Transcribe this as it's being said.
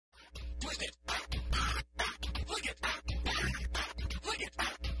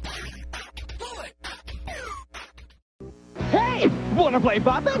Wanna play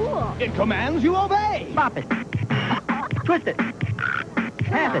Bop It? Cool. It commands you obey. Bop it. Twist it.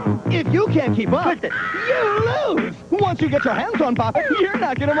 Tap it. If you can't keep up, Twist it. you lose. Once you get your hands on Bop It, you're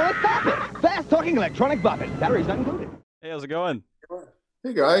not gonna wanna stop it. Fast-talking electronic Bop It. Batteries not included. Hey, how's it going?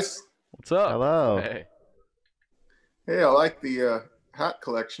 Hey guys. What's up? Hello. Hey. Hey, I like the hat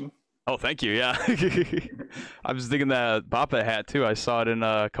collection. Oh, thank you. Yeah. I was digging that Bop It hat too. I saw it in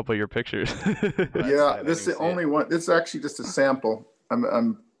a couple of your pictures. Yeah, this is the only one. This is actually just a sample.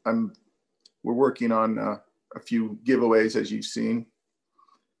 We're working on a few giveaways, as you've seen.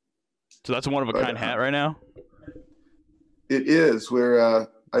 So that's a one-of-a-kind hat right now? It is. Where I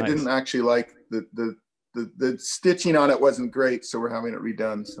Nice. didn't actually like the stitching on it wasn't great, so we're having it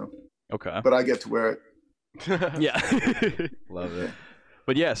redone. So, Okay. but I get to wear it. Yeah. Love it.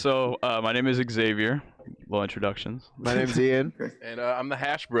 But yeah, so my name is Xavier. Little introductions. My name's Ian. And I'm the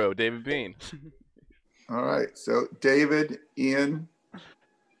hash bro, David Bean. All right. So David, Ian,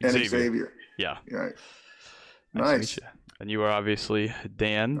 and Xavier. Yeah. All right. Nice to meet Nice. you. And you are obviously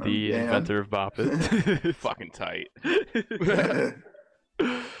Dan, the Dan. inventor of Bop It. Fucking tight.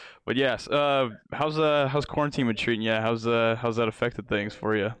 But yes, how's quarantine been treating you? How's that affected things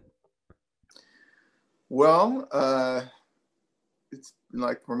for you? Well, it's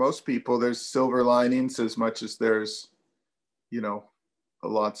like for most people, there's silver linings as much as there's,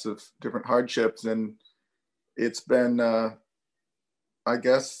 lots of different hardships. And it's been, I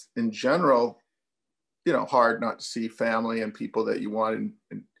guess, in general, hard not to see family and people that you want.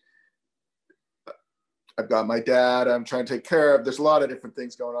 And I've got my dad I'm trying to take care of. There's a lot of different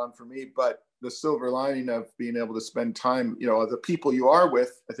things going on for me, but the silver lining of being able to spend time, the people you are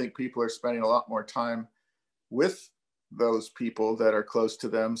with, I think people are spending a lot more time with those people that are close to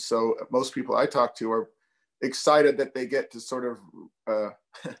them. So most people I talk to are excited that they get to sort of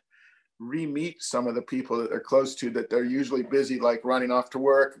re-meet some of the people that they're close to, that they're usually busy, like running off to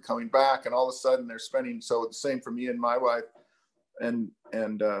work and coming back, and all of a sudden they're spending. So the same for me and my wife and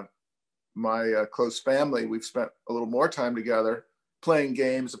my close family. We've spent a little more time together playing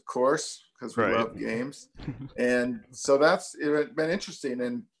games, of course, because we love games. And so that's been interesting.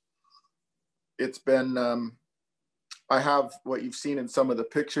 And it's been, I have, what you've seen in some of the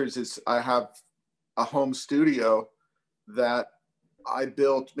pictures is I have a home studio that I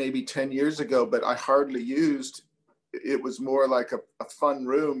built maybe 10 years ago, but I hardly used. It was more like a fun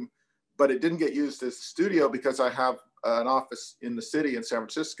room, but it didn't get used as a studio because I have an office in the city in San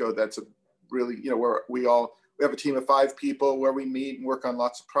Francisco that's a really, where we have a team of 5 people where we meet and work on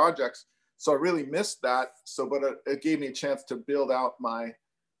lots of projects. So I really missed that. So, but it gave me a chance to build out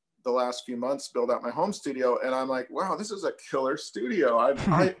the last few months, build out my home studio. And I'm like, wow, this is a killer studio.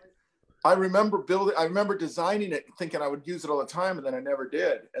 I remember designing it, thinking I would use it all the time, and then I never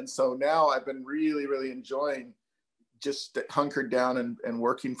did. And so now I've been really, really enjoying just hunkered down and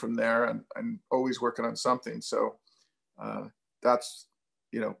working from there, and always working on something. So that's,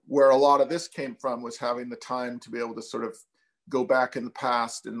 where a lot of this came from, was having the time to be able to sort of go back in the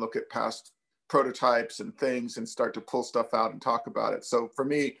past and look at past prototypes and things and start to pull stuff out and talk about it. So for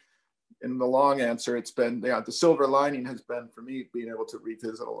me, in the long answer, it's been, the silver lining has been for me being able to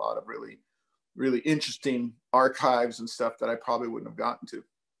revisit a lot of really, really interesting archives and stuff that I probably wouldn't have gotten to.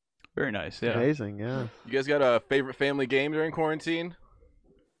 Very nice. Yeah. Amazing, yeah. You guys got a favorite family game during quarantine?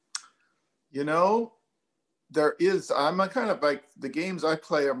 There is. I'm a kind of like, the games I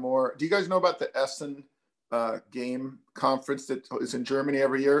play are more. Do you guys know about the Essen game conference that is in Germany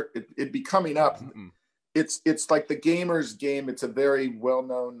every year? It'd be coming up. Mm-mm. It's like the gamers game. It's a very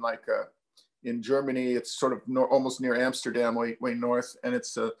well-known, like in Germany, it's sort of almost near Amsterdam, way north. And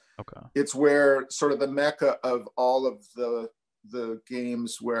it's where sort of the mecca of all of the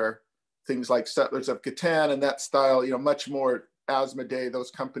games, where things like Settlers of Catan and that style, much more Asmodee, those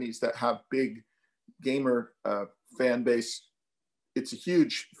companies that have big gamer fan base. It's a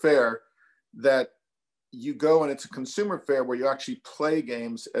huge fair that you go, and it's a consumer fair where you actually play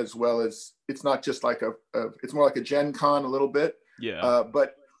games, as well as, it's not just like it's more like a Gen Con a little bit. Yeah.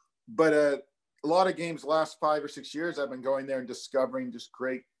 But a lot of games, the last 5 or 6 years, I've been going there and discovering just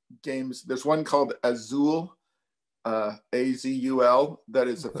great games. There's one called Azul, Azul, that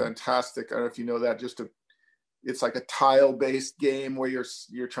is a fantastic, I don't know if you know that, it's like a tile-based game where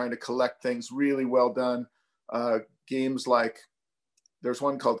you're trying to collect things. Really well done. Games like, there's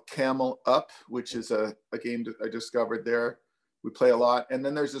one called Camel Up, which is a game that I discovered there. We play a lot. And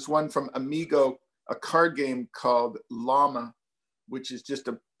then there's this one from Amigo, a card game called Llama, which is just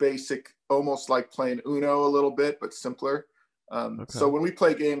a basic, almost like playing Uno a little bit, but simpler. So when we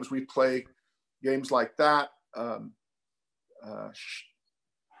play games like that.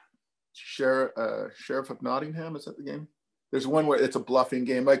 Sheriff of Nottingham, is that the game? There's one where it's a bluffing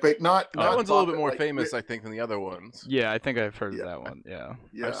game, like not That one's a little bit more like, famous, I think, than the other ones. Yeah, I think I've heard Yeah. of that one. Yeah.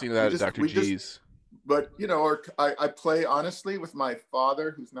 Yeah, I've seen that at Dr. G's. But or I play honestly with my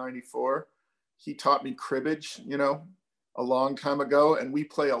father, who's 94. He taught me cribbage, a long time ago, and we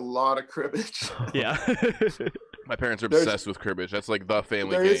play a lot of cribbage. Yeah. My parents are obsessed with cribbage. That's like the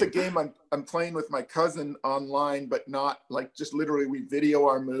family game. There is a game I'm playing with my cousin online, but not like just literally we video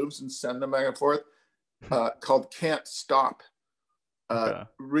our moves and send them back and forth, called Can't Stop.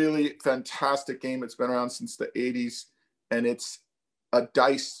 Really fantastic game. It's been around since the 80s, and it's a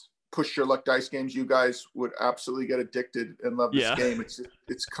push your luck dice games. You guys would absolutely get addicted and love this game.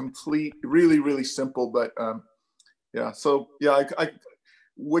 It's complete, really, really simple, but yeah. So yeah,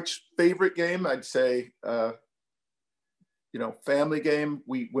 which favorite game? I'd say, family game.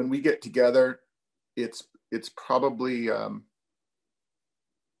 When we get together, it's probably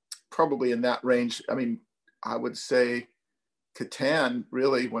in that range. I mean, I would say Catan,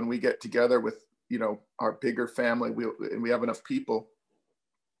 really, when we get together with, our bigger family, we have enough people.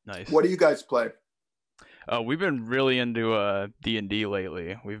 Nice. What do you guys play? We've been really into D&D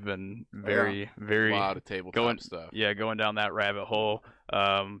lately. We've been very a lot of tabletop stuff. Yeah, going down that rabbit hole.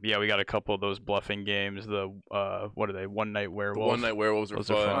 Yeah, we got a couple of those bluffing games. The what are they? One Night Werewolves. The One Night Werewolves are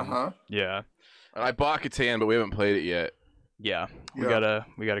fun. Uh-huh. Yeah. I bought Catan, but we haven't played it yet. Yeah. We gotta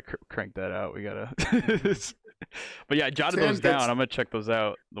crank that out. We gotta. But yeah, I jotted those down. I'm gonna check those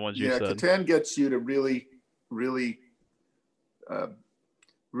out. The ones you said. Yeah, Catan gets you to really, really,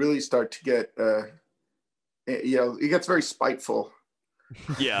 really start to get. It gets very spiteful.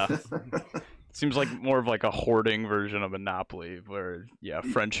 Yeah. Seems like more of like a hoarding version of Monopoly, where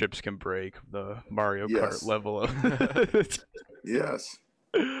friendships can break. The Mario Kart level of. Yes.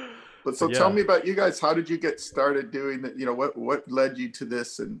 But so tell me about you guys. How did you get started doing that? What led you to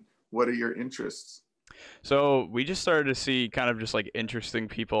this, and what are your interests? So we just started to see kind of just like interesting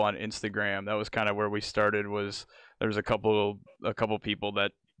people on Instagram. That was kind of where we started. There was a couple people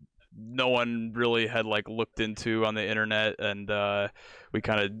that no one really had like looked into on the internet, and we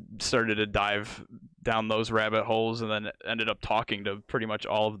kind of started to dive down those rabbit holes, and then ended up talking to pretty much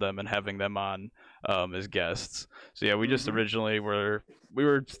all of them and having them on as guests. So yeah, we just originally were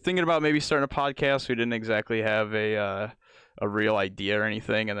thinking about maybe starting a podcast. We didn't exactly have a real idea or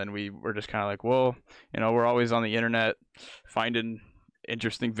anything, and then we were just kind of like, well, we're always on the internet finding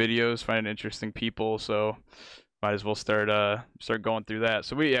interesting videos, finding interesting people, so might as well start going through that.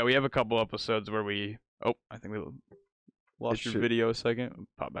 So we have a couple episodes where I think we lost your video a second.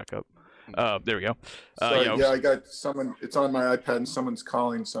 Pop back up. There we go. I got someone. It's on my iPad, and someone's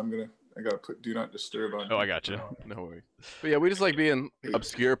calling, so I gotta put Do Not Disturb on. Oh, I got you. No worries. But yeah, we just like being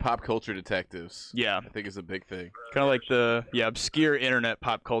obscure pop culture detectives. Yeah, I think is a big thing. Kind of like the obscure internet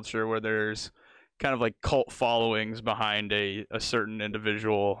pop culture where there's kind of like cult followings behind a certain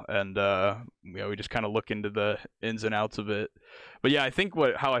individual, and we just kind of look into the ins and outs of it. But yeah, I think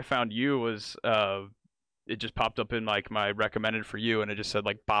how I found you was it just popped up in like my recommended for you, and it just said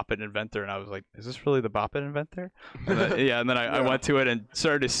like BOP Inventor, and I was like, is this really the BOP Inventor? And then, I went to it and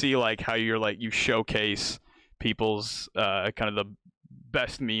started to see like how you showcase people's kind of the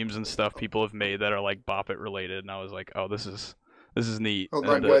best memes and stuff people have made that are like BOP related, and I was like, oh, this is neat. Oh,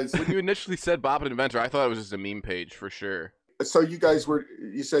 and, when you initially said BOP Inventor, I thought it was just a meme page for sure. So you guys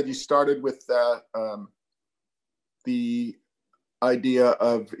you said you started with that, the idea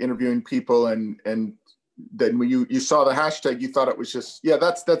of interviewing people, and then when you saw the hashtag, you thought it was just,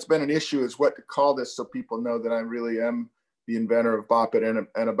 that's been an issue, is what to call this, so people know that I really am the inventor of BOP It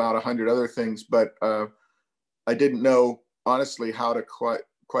and about 100 other things. But I didn't know honestly how to quite.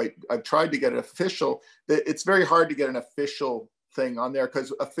 I've tried to get an official. It's very hard to get an official thing on there,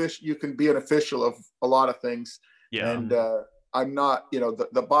 because you can be an official of a lot of things. Yeah. And I'm not.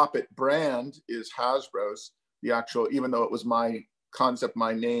 The BOP It brand is Hasbro's, the actual, even though it was my concept,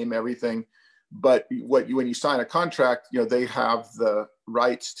 my name, everything. But when you sign a contract, they have the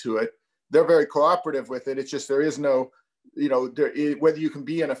rights to it. They're very cooperative with it. It's just there is no, whether you can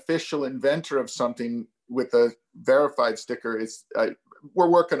be an official inventor of something with a verified sticker. We're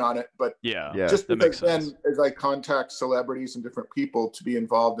working on it, but just because then as I contact celebrities and different people to be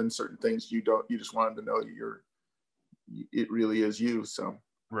involved in certain things, you just want them to know it really is you. So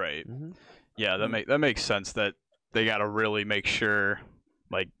right, yeah, that makes sense. That they got to really make sure,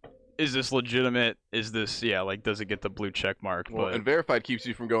 like, is this legitimate? Is this, does it get the blue check mark? Well, and verified keeps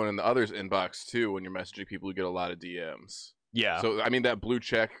you from going in the others' inbox too when you're messaging people who get a lot of DMs. Yeah. So I mean, that blue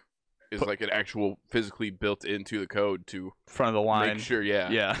check is like an actual physically built into the code to front of the line. Make sure,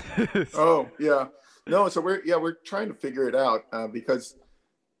 yeah. Oh yeah. No, so we're trying to figure it out because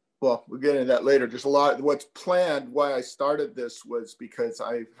well, we'll get into that later. Just a lot. What's planned, why I started this was because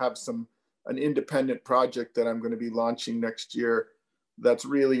I have an independent project that I'm going to be launching next year. That's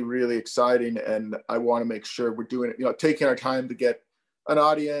really, really exciting. And I want to make sure we're doing it, taking our time to get an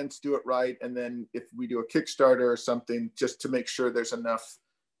audience, do it right. And then if we do a Kickstarter or something, just to make sure there's enough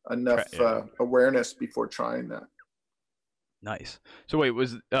awareness before trying that. Nice. So wait,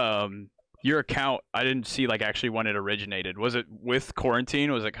 was your account, I didn't see like actually when it originated. Was it with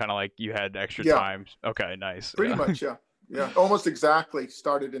quarantine? Was it kind of like you had extra time? Okay, nice. Pretty much, yeah. Yeah, almost exactly.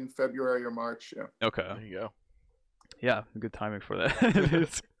 Started in February or March, yeah. Okay. There you go. Yeah, good timing for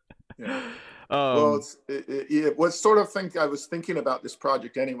that. Yeah. Well, it was sort of I was thinking about this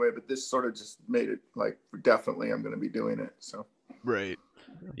project anyway, but this sort of just made it like definitely I'm going to be doing it. So. Right.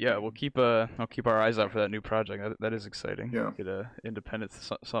 Yeah, I'll keep our eyes out for that new project. That is exciting. Yeah. Get a independent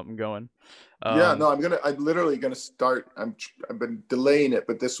something going. Yeah, no, I'm literally gonna start. I've been delaying it,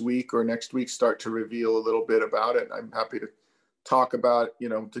 but this week or next week start to reveal a little bit about it. I'm happy to talk about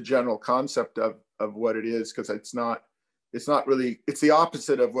the general concept of what it is, because it's not really, it's the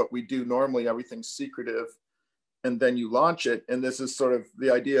opposite of what we do normally. Everything's secretive, and then you launch it, and this is sort of the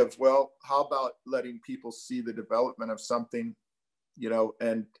idea of, well, how about letting people see the development of something,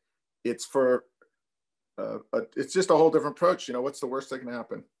 and it's for it's just a whole different approach. What's the worst that can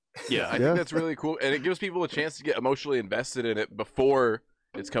happen? Yeah, I think that's really cool, and it gives people a chance to get emotionally invested in it before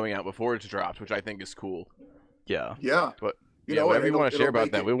it's coming out, before it's dropped, which I think is cool. Yeah. But whatever you want to share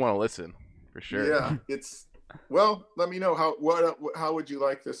about that, we want to listen for sure. Yeah, well, let me know how would you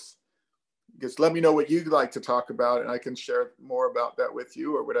like this? Just let me know what you'd like to talk about, and I can share more about that with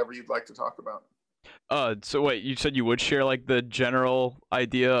you, or whatever you'd like to talk about. So wait, you said you would share like the general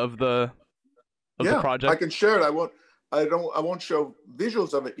idea of the project? I can share it. I won't show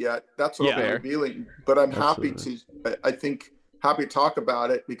visuals of it yet. That's what I'll be revealing. But I'm happy to talk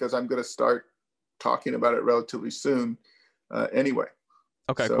about it, because I'm going to start talking about it relatively soon. Anyway.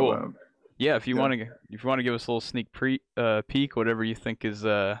 Okay, so, cool. Yeah, if you want to give us a little sneak peek, whatever you think is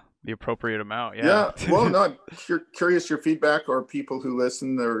the appropriate amount. Yeah. Yeah. Well, no, I'm curious your feedback, or people who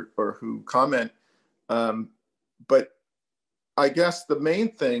listen or who comment. But I guess the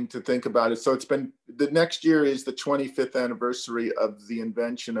main thing to think about is, so the next year is the 25th anniversary of the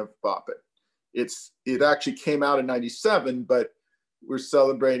invention of BOP It. It actually came out in 97, but we're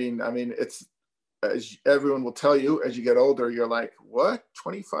celebrating. I mean, it's, as everyone will tell you, as you get older, you're like, what?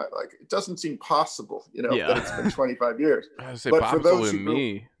 25? Like, it doesn't seem possible, that it's been 25 years. But for those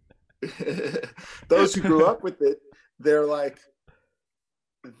those who grew up with it, they're like,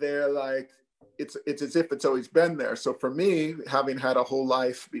 it's as if it's always been there. So for me, having had a whole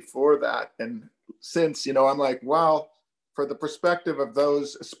life before that and since, I'm like, wow, for the perspective of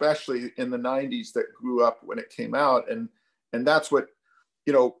those, especially in the 90s, that grew up when it came out, and that's what,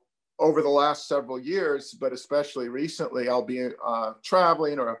 over the last several years, but especially recently, I'll be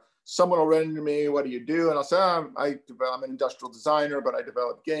traveling, or someone will run into me, what do you do? And I'll say, I'm an industrial designer, but I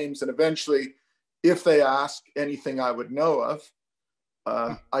develop games. And eventually, if they ask anything I would know of,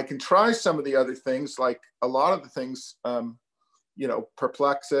 I can try some of the other things, like a lot of the things,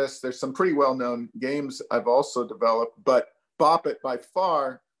 Perplexus. There's some pretty well-known games I've also developed, but BOP It by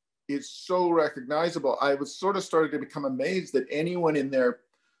far is so recognizable. I was sort of started to become amazed that anyone in their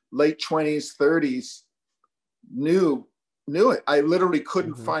late 20s, 30s knew it. I literally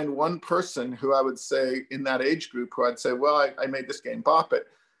couldn't find one person who I would say in that age group who I'd say, well, I made this game, BOP It,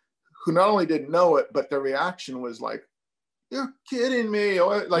 who not only didn't know it, but their reaction was like, you're kidding me.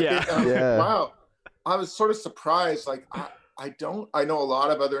 Like, wow. I was sort of surprised. Like, I know a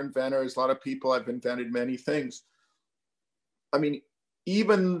lot of other inventors, a lot of people have invented many things. I mean,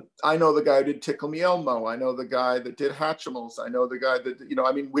 even I know the guy who did Tickle Me Elmo. I know the guy that did Hatchimals. I know the guy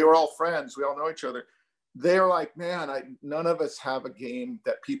that, we were all friends. We all know each other. They're like, man, none of us have a game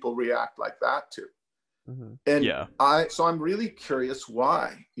that people react like that to. And so I'm really curious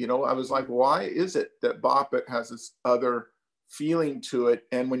why. I was like, why is it that BOP It has this other feeling to it?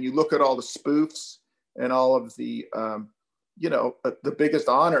 And when you look at all the spoofs and all of the, the biggest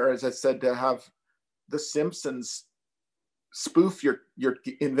honor, as I said, to have The Simpsons spoof your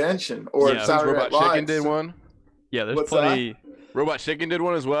invention, or Saturday Robot Night Live. Chicken did one. Yeah, there's plenty. Robot Chicken did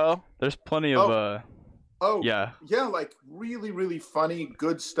one as well. There's plenty of like really, really funny,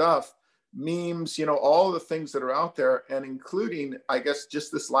 good stuff, memes, all the things that are out there, and including, I guess,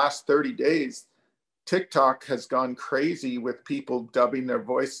 just this last 30 days, TikTok has gone crazy with people dubbing their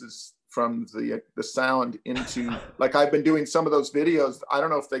voices from the sound into, like, I've been doing some of those videos. I don't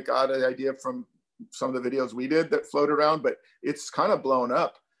know if they got an idea from some of the videos we did that float around, but it's kind of blown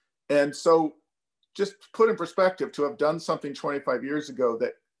up. And so just put in perspective, to have done something 25 years ago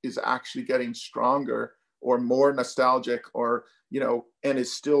that is actually getting stronger or more nostalgic, or, and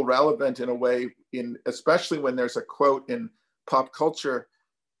is still relevant in a way, especially when there's a quote in pop culture,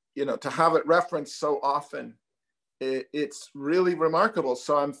 to have it referenced so often, it's really remarkable.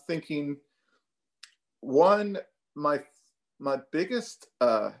 So I'm thinking, one, my biggest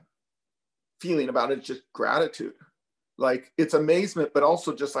feeling about it is just gratitude. Like, it's amazement, but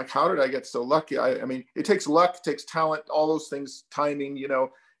also just like, how did I get so lucky? I mean, it takes luck, it takes talent, all those things, timing,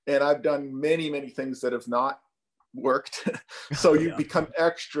 and I've done many, many things that have not worked. So you become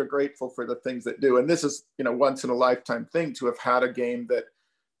extra grateful for the things that do. And this is, once in a lifetime thing to have had a game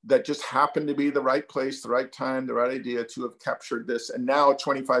that just happened to be the right place, the right time, the right idea, to have captured this. And now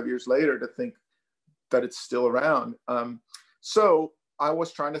 25 years later, to think that it's still around. So I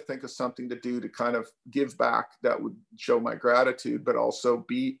was trying to think of something to do to kind of give back that would show my gratitude, but also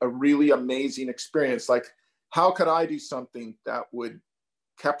be a really amazing experience. Like, how could I do something that would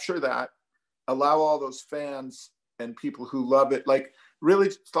capture that, allow all those fans and people who love it, like, really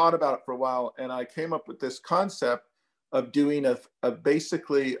thought about it for a while. And I came up with this concept of doing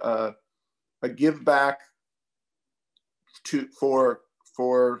basically a give back for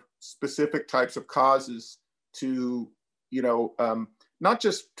specific types of causes, to, not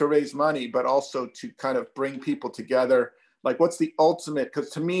just to raise money, but also to kind of bring people together. Like, what's the ultimate? Because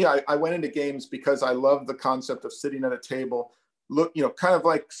to me, I went into games because I love the concept of sitting at a table, kind of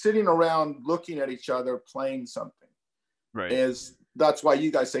like sitting around looking at each other, playing something. Right. That's why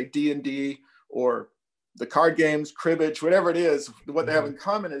you guys say D&D, or the card games, cribbage, whatever it is. What they have in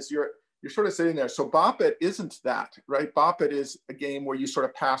common is you're sort of sitting there. So Bop It isn't that, right? Bop It is a game where you sort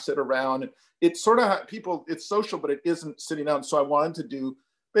of pass it around. It's sort of it's social, but it isn't sitting down. So I wanted to do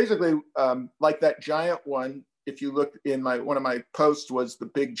basically like that giant one. If you look in one of my posts, was the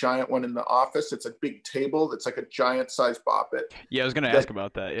big giant one in the office. It's a big table that's like a giant sized Bop It. Yeah, I was going to ask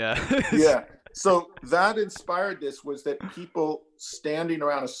about that. Yeah. Yeah. So that inspired this, was that people standing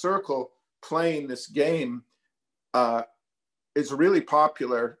around a circle playing this game is really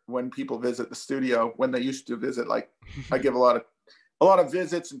popular when people visit the studio. When they used to visit, like, I give a lot of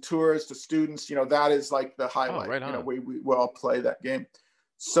visits and tours to students, that is like the highlight. Right on. We all play that game.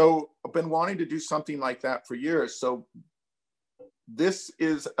 So I've been wanting to do something like that for years. So this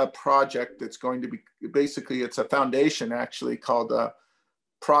is a project that's going to be, basically, it's a foundation actually called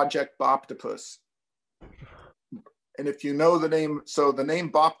Project Boptopus. And if you know the name, so the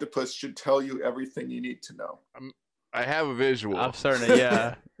name Boptopus should tell you everything you need to know. I have a visual. I'm starting to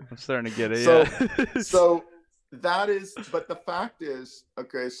get it. So that is, but the fact is,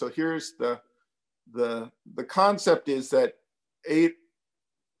 okay, so here's the concept is that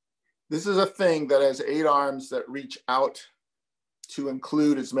this is a thing that has 8 arms that reach out to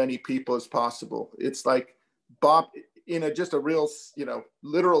include as many people as possible. It's like Bop, in just a real,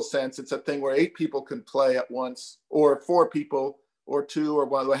 literal sense, it's a thing where 8 people can play at once, or 4 people, or 2, or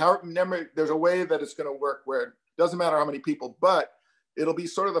 1. However, there's a way that it's going to work where it doesn't matter how many people, but it'll be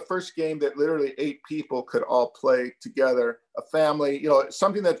sort of the first game that literally 8 people could all play together, a family,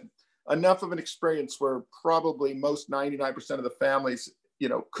 something that's enough of an experience where probably most 99% of the families,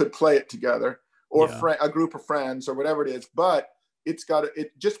 could play it together, or a group of friends, or whatever it is. But it's got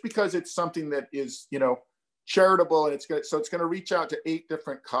it just because it's something that is, charitable, and it's going to reach out to 8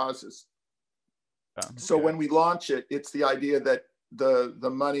 different causes. Okay. So when we launch it, it's the idea that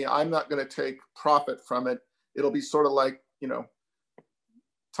the money, I'm not going to take profit from it. It'll be sort of like,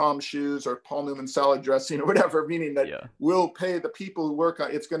 Tom's Shoes or Paul Newman salad dressing or whatever, meaning that we'll pay the people who work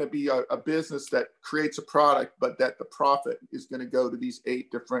on it's going to be a business that creates a product, but that the profit is going to go to these 8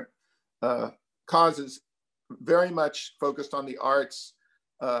 different causes, very much focused on the arts,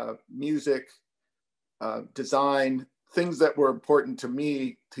 music, design, things that were important to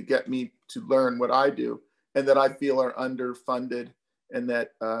me to get me to learn what I do, and that I feel are underfunded, and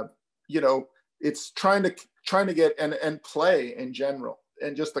that it's trying to get and play in general,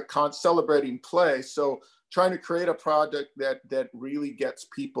 and just celebrating play. So trying to create a product that really gets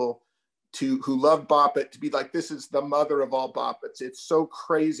people who love Bop It to be like, this is the mother of all Bop Its. It's so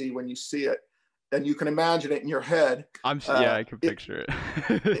crazy when you see it, and you can imagine it in your head. I can picture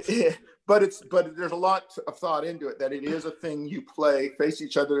it. But there's a lot of thought into it, that it is a thing you play, face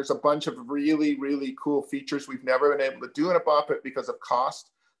each other. There's a bunch of really, really cool features we've never been able to do in a Bop It because of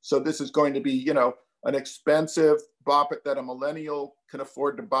cost. So this is going to be, an expensive Bop It that a millennial can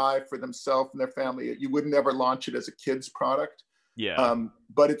afford to buy for themselves and their family. You would never launch it as a kid's product. Yeah.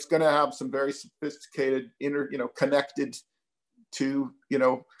 But it's going to have some very sophisticated connected to,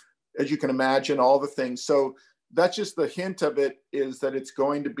 as you can imagine, all the things. So that's just the hint of it, is that it's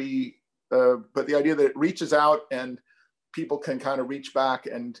going to be, but the idea that it reaches out and people can kind of reach back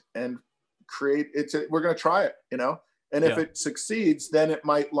and create. We're going to try it, you know, and if it succeeds, then it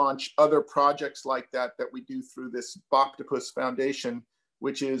might launch other projects like that we do through this Boptopus Foundation,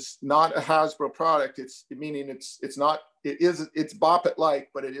 which is not a Hasbro product. It's Bop It like,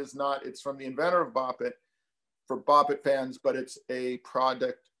 but it is not. It's from the inventor of Bop It for Bop It fans, but it's a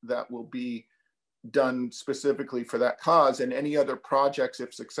product that will be done specifically for that cause. And any other projects,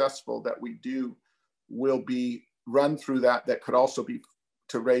 if successful, that we do will be run through that could also be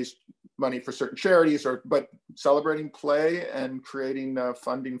to raise money for certain charities, but celebrating play and creating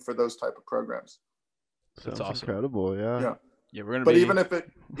funding for those type of programs. That's awesome. Incredible. Yeah. Yeah, we're gonna. But even if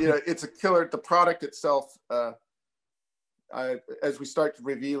it's a killer, the product itself. As we start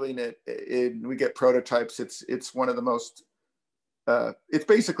revealing it, we get prototypes. It's one of the most. It's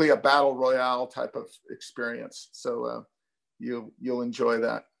basically a battle royale type of experience. So you'll enjoy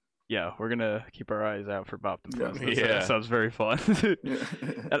that. Yeah, we're gonna keep our eyes out for Bop the Plus. Yeah. That sounds very fun.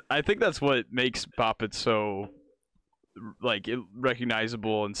 I think that's what makes Bop It so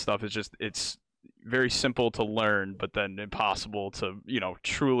recognizable and stuff. It's very simple to learn, but then impossible to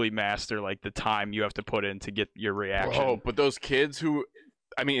truly master. Like the time you have to put in to get your reaction. Oh, but those kids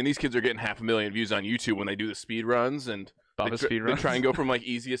and these kids are getting 500,000 views on YouTube when they do the speed runs, and they try and go from like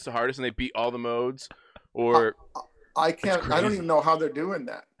easiest to hardest, and they beat all the modes. Or I can't. I don't even know how they're doing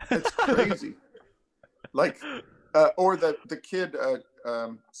that. It's crazy. Or the kid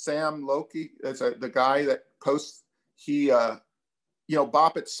Sam Loki, the guy that posts. He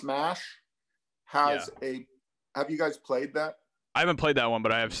Bop It Smash has have you guys played that? I haven't played that one,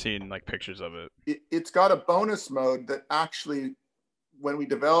 but I have seen like pictures of it. It's got a bonus mode that actually, when we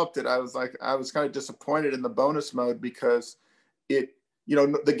developed it, I was kind of disappointed in the bonus mode because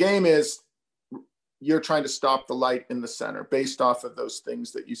the game is you're trying to stop the light in the center based off of those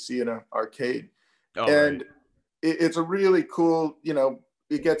things that you see in an arcade. And it's a really cool,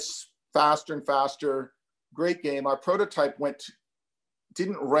 it gets faster and faster. Great game. Our prototype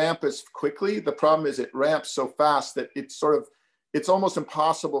didn't ramp as quickly. The problem is it ramps so fast that it's almost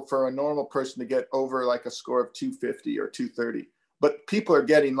impossible for a normal person to get over like a score of 250 or 230. But people are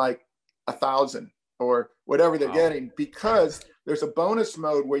getting like 1,000 or whatever they're getting, because there's a bonus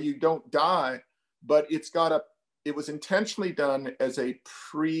mode where you don't die, but it was intentionally done as a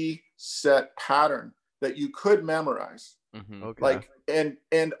preset pattern that you could memorize. Mm-hmm. Okay.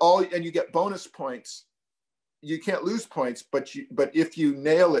 And you get bonus points. You can't lose points, but if you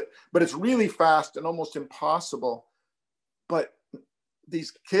nail it, but it's really fast and almost impossible. But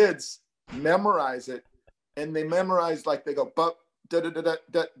these kids memorize it, and they memorize like they go, but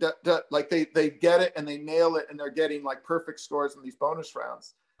like they get it and they nail it, and they're getting like perfect scores in these bonus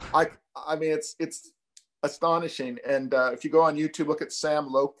rounds. I mean, it's astonishing. And if you go on YouTube, look at Sam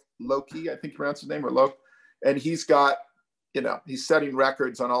Loki, I think you pronounce his name, or Loki, and he's got, he's setting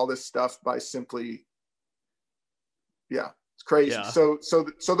records on all this stuff by simply. Yeah, it's crazy. Yeah. So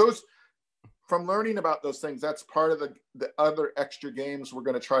those, from learning about those things, that's part of the other extra games we're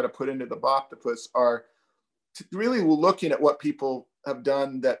going to try to put into the Boptopus are really looking at what people have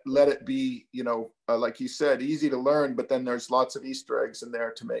done that let it be, like you said, easy to learn, but then there's lots of Easter eggs in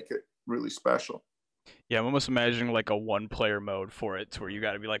there to make it really special. Yeah, I'm almost imagining like a one-player mode for it, to where you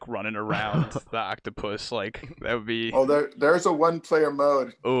got to be like running around the octopus. Like that would be. Oh, there's a one-player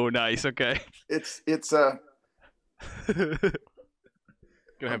mode. Oh, nice. Okay. It's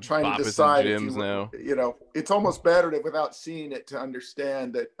Gonna I'm trying to decide if now. It's almost better without seeing it to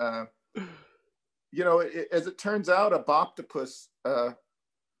understand that, as it turns out, a Boptopus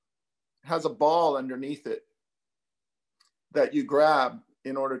has a ball underneath it that you grab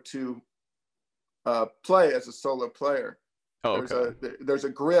in order to play as a solo player. Oh, okay. There's a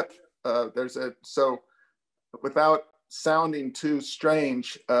grip. So without sounding too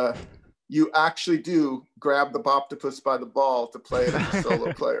strange, you actually do grab the Boptopus by the ball to play it as a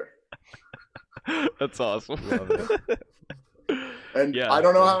solo player. That's awesome. And I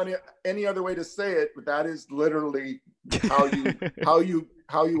don't know any other way to say it, but that is literally how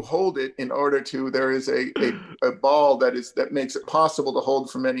you hold it. In order to, there is a ball that makes it possible to hold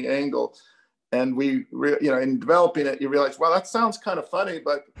from any angle. And in developing it, you realize, well, that sounds kind of funny,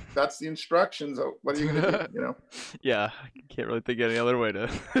 but that's the instructions. So what are you going to do? Yeah, I can't really think of any other way to.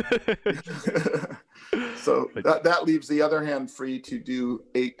 So that leaves the other hand free to do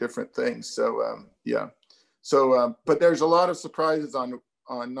 8 different things. So yeah. So but there's a lot of surprises on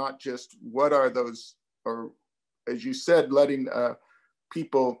not just what are those, or as you said, letting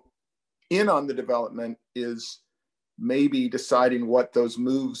people in on the development is maybe deciding what those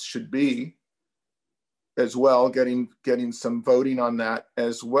moves should be as well, getting some voting on that,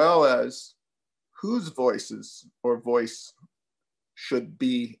 as well as whose voices or voice should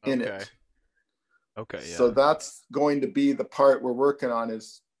be in it. Okay, yeah. So that's going to be the part we're working on,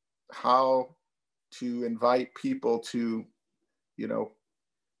 is how to invite people to, you know,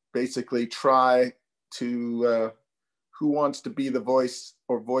 basically try to, who wants to be the voice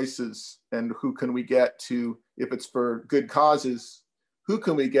or voices, and who can we get to, if it's for good causes, who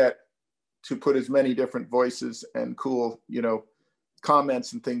can we get to put as many different voices and cool, you know,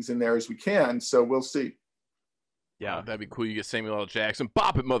 comments and things in there as we can. So we'll see. Yeah, that'd be cool. You get Samuel L. Jackson,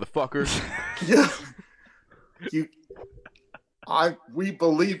 bop it, motherfuckers. Yeah. We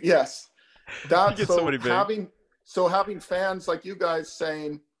believe, yes. That's so having fans like you guys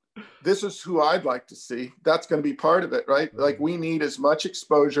saying, this is who I'd like to see, that's going to be part of it, right? Like, we need as much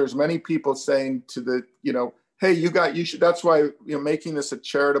exposure, as many people saying to the, you know, hey, you should, that's why, you know, making this a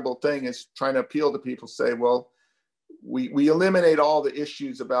charitable thing is trying to appeal to people, say, well, we eliminate all the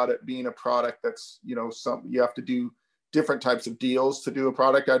issues about it being a product that's, you know, you have to do different types of deals to do a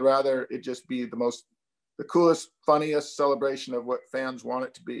product. I'd rather it just be the coolest, funniest celebration of what fans want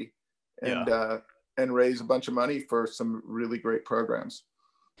it to be, and raise a bunch of money for some really great programs.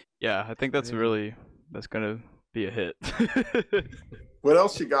 Yeah, I think that's gonna be a hit. What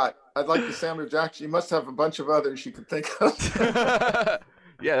else you got? I'd like the Samuel Jackson. You must have a bunch of others you could think of.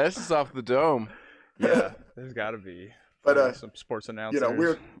 Yeah, this is off the dome. Yeah, there's got to be. But some sports announcers.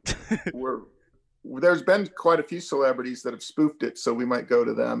 You know, there's been quite a few celebrities that have spoofed it, so we might go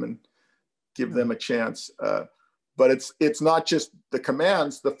to them and give them a chance. But it's not just the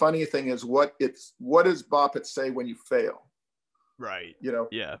commands. The funny thing is, what does BOP it say when you fail? Right. You know.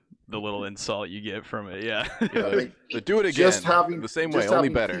 Yeah. The little insult you get from it. Yeah. But do it again. Just having the same way, only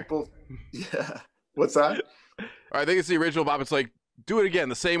better. People, yeah. What's that? I think it's the original BOP. It's like, do it again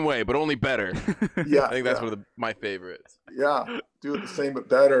the same way, but only better. Yeah. I think that's one of my favorites. Yeah. Do it the same but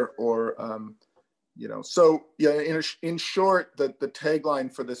better, or you know. So yeah. In short, the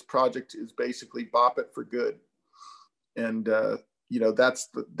tagline for this project is basically "Bop it for good," and you know, that's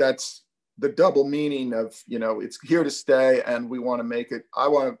the double meaning of, you know, it's here to stay, and we want to make it.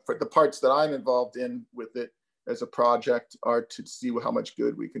 For the parts that I'm involved in with it as a project are to see how much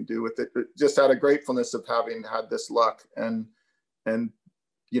good we can do with it. But just out of gratefulness of having had this luck, and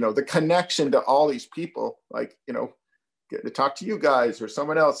you know, the connection to all these people, like, you know, get to talk to you guys or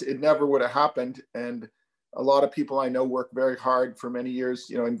someone else, it never would have happened. And a lot of people I know work very hard for many years,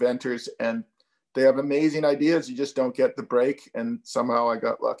 you know, inventors, and they have amazing ideas. You just don't get the break. And somehow I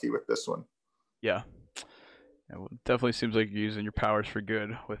got lucky with this one. Yeah. Well, it definitely seems like you're using your powers for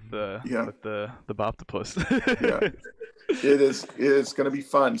good with the Boptopus. Yeah, it is going to be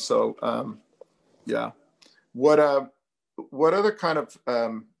fun. So yeah. What other kind of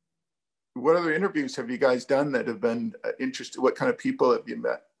what other interviews have you guys done that have been interesting? What kind of people have you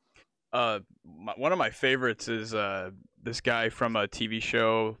met? One of my favorites is this guy from a TV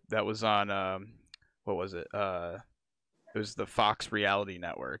show that was on what was it? It was the Fox Reality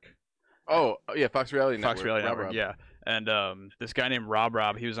Network. Oh yeah, Fox Reality Network. Fox Reality Network, yeah. And this guy named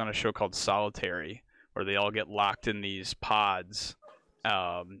Rob, he was on a show called Solitary, where they all get locked in these pods.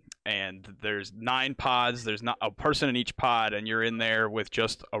 And there's 9 pods. There's not a person in each pod, and you're in there with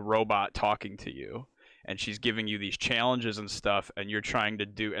just a robot talking to you, and she's giving you these challenges and stuff, and you're trying to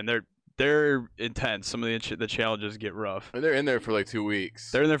do, and they're intense. Some of the challenges get rough. And they're in there for like 2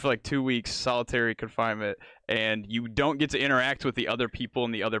 weeks. They're in there for like 2 weeks, solitary confinement, and you don't get to interact with the other people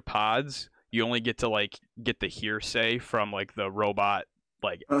in the other pods. You only get to like get the hearsay from like the robot,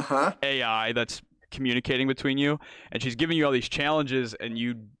 like AI that's communicating between you, and she's giving you all these challenges, and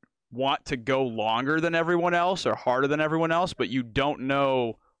you want to go longer than everyone else or harder than everyone else, but you don't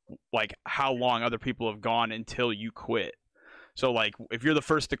know like how long other people have gone until you quit. So like if you're the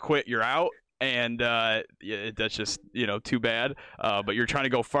first to quit, you're out, and that's just, you know, too bad. But you're trying to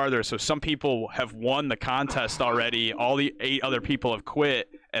go farther. So some people have won the contest already. All the 8 other people have quit,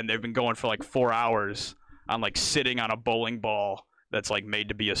 and they've been going for like 4 hours on like sitting on a bowling ball that's like made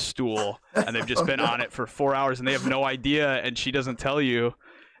to be a stool, and they've just been on it for 4 hours, and they have no idea, and she doesn't tell you.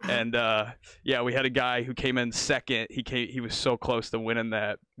 And yeah, we had a guy who came in second. He was so close to winning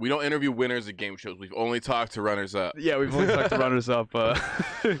that. We don't interview winners at game shows. We've only talked to runners up. Yeah, we've only talked to runners up.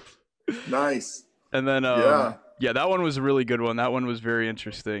 Nice. And then yeah, that one was a really good one. That one was very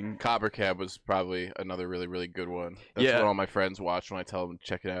interesting. Copper Cab was probably another really, really good one. That's what all my friends watch when I tell them to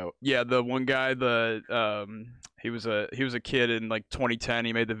check it out. Yeah, the one guy, he was a kid in like 2010.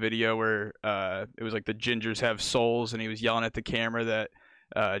 He made the video where it was like the gingers have souls, and he was yelling at the camera that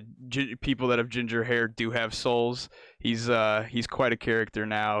people that have ginger hair do have souls. He's quite a character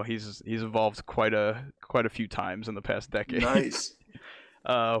now. He's evolved quite a few times in the past decade. Nice.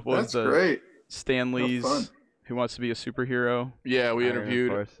 That's great. Stanley's Who Wants to Be a Superhero. Yeah, we Iron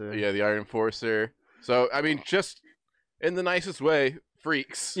interviewed. Enforcer. Yeah, the Iron Enforcer. So I mean, just in the nicest way,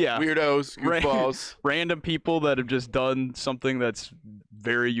 freaks, weirdos, goofballs, random people that have just done something that's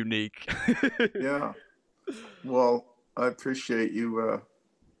very unique. Yeah. Well, I appreciate you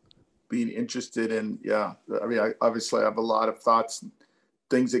being interested in. Yeah, I mean, I obviously have a lot of thoughts,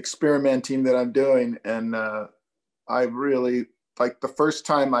 things experimenting that I'm doing, and I really like the first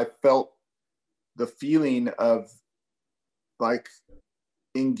time I felt the feeling of like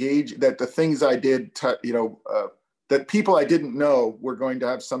engage that the things I did, that people I didn't know were going to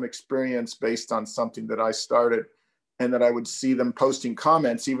have some experience based on something that I started, and that I would see them posting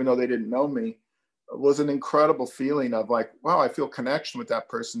comments even though they didn't know me, was an incredible feeling of like, wow, I feel connection with that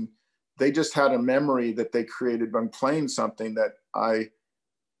person. They just had a memory that they created when playing something that my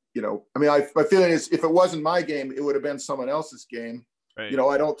feeling is if it wasn't my game, it would have been someone else's game. Right.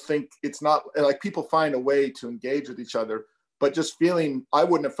 I don't think it's not like people find a way to engage with each other, but just feeling I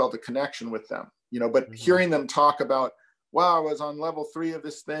wouldn't have felt a connection with them, but hearing them talk about, wow, I was on level 3 of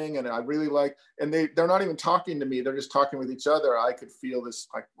this thing and I really like, and they're not even talking to me. They're just talking with each other. I could feel this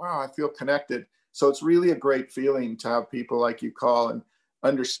like, wow, I feel connected. So it's really a great feeling to have people like you call and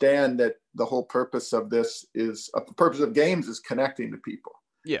understand that the whole purpose of this is the purpose of games is connecting to people.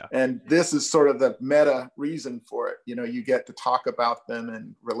 Yeah. And this is sort of the meta reason for it. You get to talk about them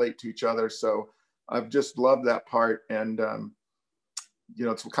and relate to each other. So I've just loved that part. And,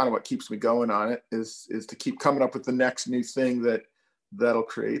 it's kind of what keeps me going on it is to keep coming up with the next new thing that'll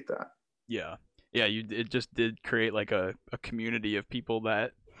create that. Yeah. Yeah. It just did create like a community of people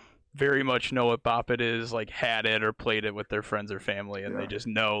that very much know what BOP it is, like had it or played it with their friends or family. And they just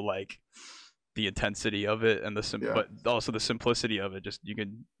know like the intensity of it and but also the simplicity of it. Just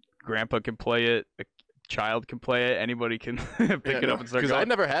grandpa can play it, a child can play it, anybody can pick it up and start. Because I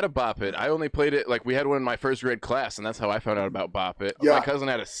never had a BOP it. I only played it like we had one in my first grade class, and that's how I found out about BOP it. Yeah. My cousin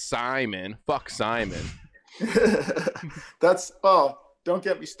had a Simon. Fuck Simon. Don't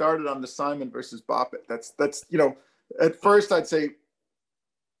get me started on the Simon versus BOP it. That's at first I'd say,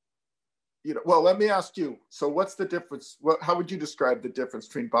 well, let me ask you. So what's the difference? How would you describe the difference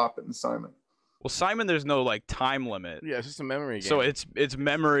between BOP it and Simon? Well, Simon, there's no like time limit. Yeah, it's just a memory game. So it's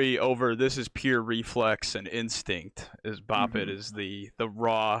memory over. This is pure reflex and instinct. Is BOP it is the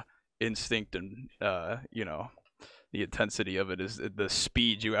raw instinct and the intensity of it is the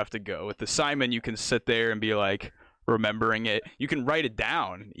speed you have to go. With the Simon, you can sit there and be like remembering it. You can write it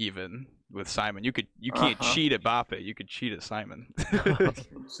down even with Simon. You can't cheat at BOP it. You could cheat at Simon.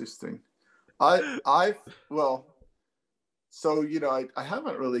 Interesting. I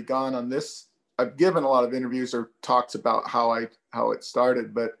haven't really gone on this. I've given a lot of interviews or talks about how it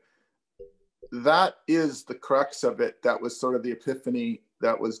started, but that is the crux of it. That was sort of the epiphany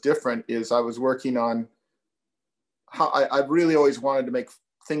that was different. Is I was working on how I really always wanted to make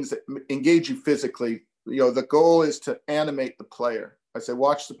things that engage you physically. The goal is to animate the player. I say,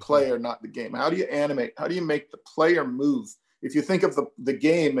 watch the player, not the game. How do you animate? How do you make the player move? If you think of the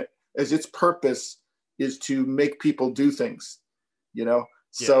game as its purpose is to make people do things,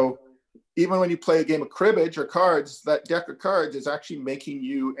 So even when you play a game of cribbage or cards, that deck of cards is actually making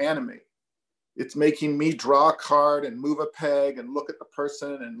you animate. It's making me draw a card and move a peg and look at the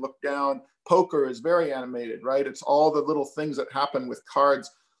person and look down. Poker is very animated, right? It's all the little things that happen with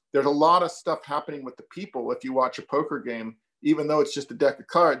cards. There's a lot of stuff happening with the people if you watch a poker game, even though it's just a deck of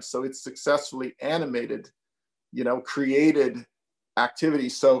cards. So it's successfully animated, created activity.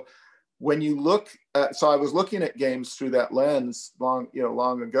 So when you look at, so I was looking at games through that lens long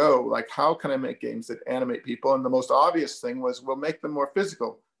ago, like how can I make games that animate people? And the most obvious thing was, well, make them more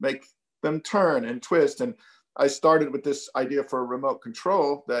physical, make them turn and twist. And I started with this idea for a remote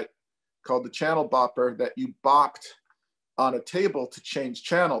control that called the channel bopper, that you bopped on a table to change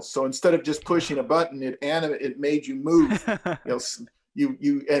channels. So instead of just pushing a button, it made you move.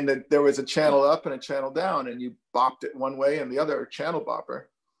 There was a channel up and a channel down, and you bopped it one way and the other channel bopper.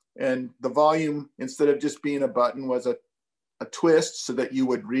 And the volume, instead of just being a button, was a twist, so that you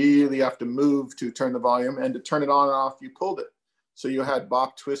would really have to move to turn the volume, and to turn it on and off, you pulled it. So you had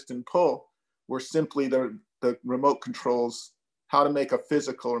bop, twist, and pull were simply the remote controls, how to make a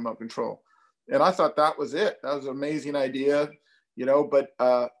physical remote control. And I thought that was it. That was an amazing idea, but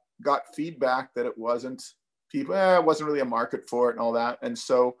got feedback that it wasn't really a market for it and all that. And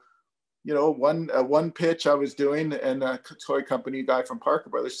so, one pitch I was doing, and a toy company guy from Parker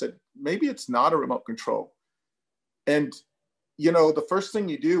Brothers said, maybe it's not a remote control. And, the first thing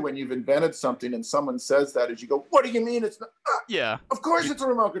you do when you've invented something and someone says that is you go, what do you mean it's not? Yeah. Of course it's a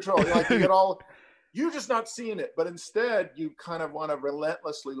remote control. You get all, you're just not seeing it. But instead, you kind of want to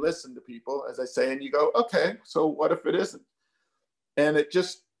relentlessly listen to people, as I say, and you go, okay, so what if it isn't? And it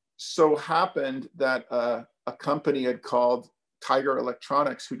just so happened that a company had called, Tiger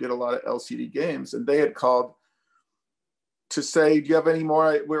Electronics, who did a lot of LCD games, and they had called to say, do you have any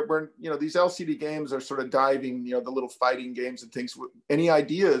more? We're these LCD games are sort of diving, the little fighting games and things. Any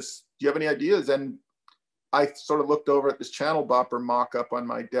ideas? Do you have any ideas? And I sort of looked over at this Channel Bopper mock-up on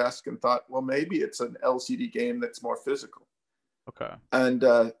my desk and thought, well, maybe it's an LCD game that's more physical. Okay. And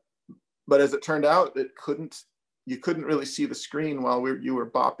but as it turned out, you couldn't really see the screen while you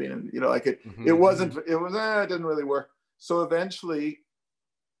were bopping, and it didn't really work. So eventually,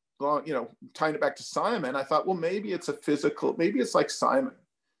 tying it back to Simon, I thought, well, maybe it's maybe it's like Simon,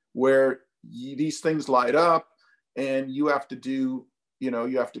 where these things light up and you have to do,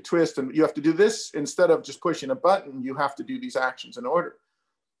 you have to twist and you have to do this instead of just pushing a button, you have to do these actions in order.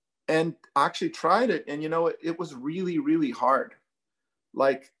 And I actually tried it, and it was really, really hard.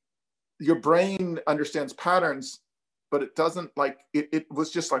 Like, your brain understands patterns, but it doesn't, it was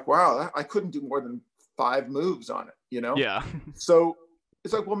just like, wow, I couldn't do more than 5 moves on it, Yeah. So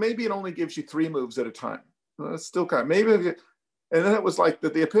it's like, well, maybe it only gives you 3 moves at a time. Well, it's still kind of, maybe, and then it was like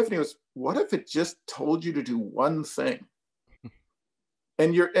the epiphany was, what if it just told you to do one thing?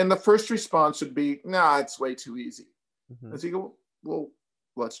 And the first response would be, nah, it's way too easy. And so you go, well,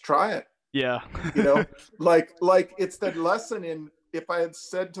 let's try it. Yeah. like it's that lesson in, if I had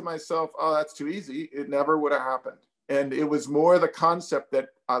said to myself, oh, that's too easy, it never would have happened. And it was more the concept that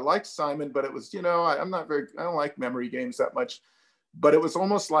I liked Simon, but it was, I don't like memory games that much. But it was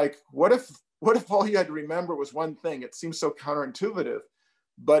almost like, what if all you had to remember was one thing? It seems so counterintuitive.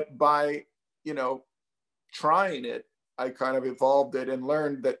 But by, trying it, I kind of evolved it and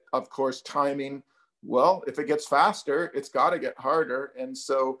learned that, of course, timing, well, if it gets faster, it's got to get harder. And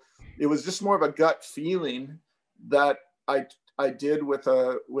so it was just more of a gut feeling that I did with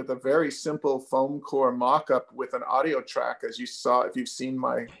a very simple foam core mock-up with an audio track, as you saw, if you've seen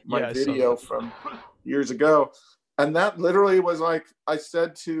my video from years ago. And that literally was like, I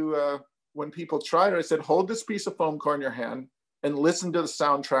said to, when people tried it, I said, hold this piece of foam core in your hand and listen to the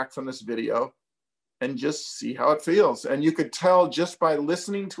soundtrack from this video and just see how it feels. And you could tell just by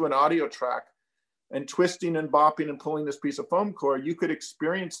listening to an audio track and twisting and bopping and pulling this piece of foam core, you could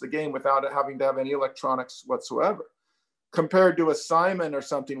experience the game without having to have any electronics whatsoever, compared to a Simon or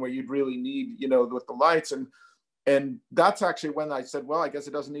something where you'd really need, with the lights. And that's actually when I said, well, I guess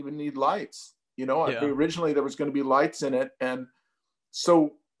it doesn't even need lights. Originally there was going to be lights in it. And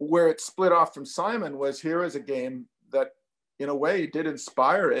so where it split off from Simon was, here is a game that in a way did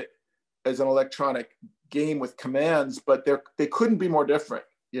inspire it as an electronic game with commands, but they couldn't be more different,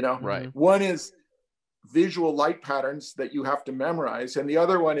 Right. One is visual light patterns that you have to memorize, and the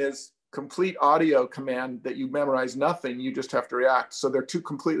other one is complete audio command that you memorize nothing, you just have to react. So they're 2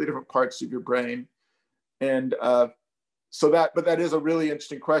 completely different parts of your brain. And but that is a really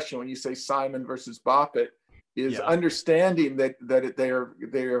interesting question when you say Simon versus Bop It, is understanding that they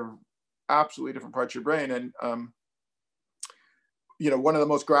are absolutely different parts of your brain. And one of the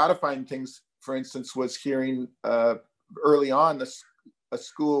most gratifying things, for instance, was hearing early on a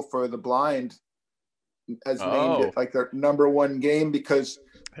school for the blind has named it like their #1 game, because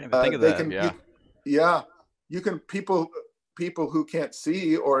I didn't even think of that. You can people who can't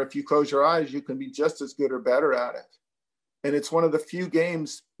see, or if you close your eyes, you can be just as good or better at it. And it's one of the few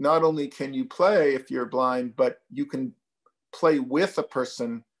games, not only can you play if you're blind, but you can play with a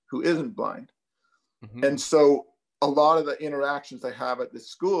person who isn't blind. And so a lot of the interactions I have at the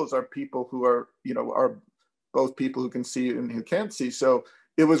schools are people who are both people who can see and who can't see. So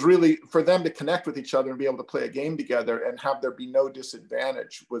it was really, for them to connect with each other and be able to play a game together and have there be no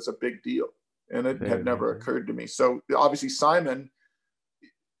disadvantage was a big deal. And it had never occurred to me. So obviously Simon,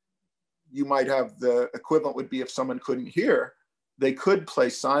 you might have the equivalent would be if someone couldn't hear, they could play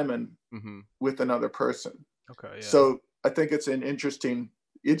Simon with another person. Okay. Yeah. So I think it's an interesting,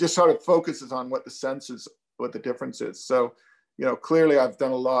 it just sort of focuses on what the senses, what the difference is. So, clearly I've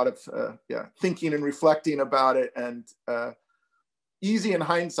done a lot of thinking and reflecting about it, and easy in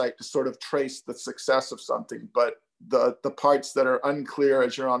hindsight to sort of trace the success of something, but the parts that are unclear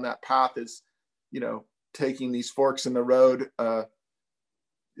as you're on that path is, taking these forks in the road.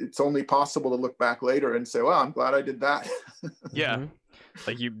 It's only possible to look back later and say, well, I'm glad I did that. Yeah.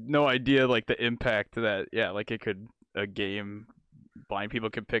 Like, no idea, like, the impact that, like, a game blind people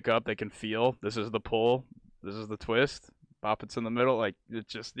can pick up, they can feel, this is the pull, this is the twist, Bop It's in the middle, like,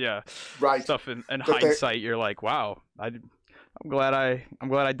 it's just, right. Stuff in hindsight, you're like, wow, I I'm glad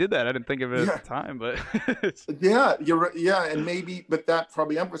I did that. I didn't think of it at the time, but yeah, you're right. Yeah, and maybe, but that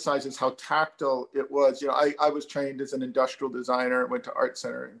probably emphasizes how tactile it was. You know, I was trained as an industrial designer, went to Art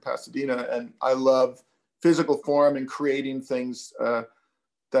Center in Pasadena, and I love physical form and creating things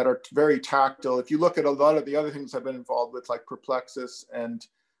that are very tactile. If you look at a lot of the other things I've been involved with, like Perplexus and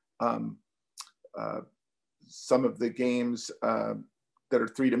some of the games that are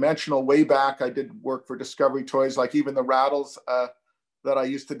three-dimensional. Way back, I did work for Discovery Toys, like even the rattles that I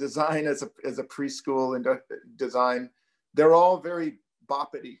used to design as a preschool and design. They're all very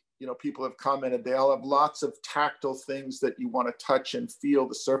boppity. You know, people have commented, they all have lots of tactile things that you want to touch and feel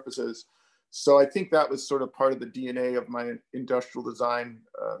the surfaces. So I think that was sort of part of the DNA of my industrial design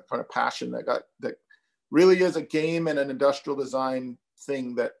kind of passion that really is a game and an industrial design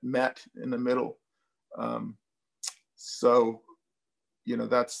thing that met in the middle. So, you know,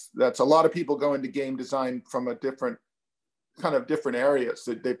 that's a lot of people go into game design from a different areas.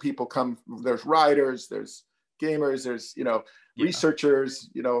 That people come, there's writers, there's gamers, there's, you know, researchers,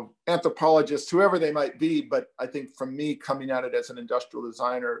 you know, anthropologists, whoever they might be. But I think from me coming at it as an industrial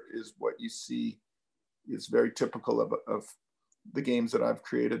designer is what you see is very typical of the games that I've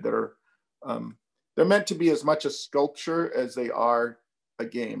created that are, they're meant to be as much a sculpture as they are a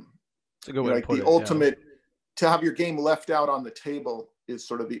game. It's a good way to put the it, ultimate, to have your game left out on the table is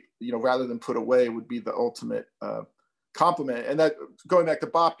sort of the, you know, rather than put away would be the ultimate compliment. And that, going back to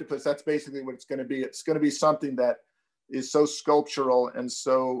Boptopus, that's basically what it's going to be. It's going to be something that is so sculptural and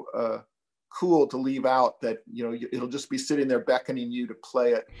so cool to leave out that, you know, it'll just be sitting there beckoning you to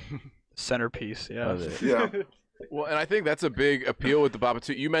play it. Centerpiece, yeah. Yeah. Well, and I think that's a big appeal with the Baba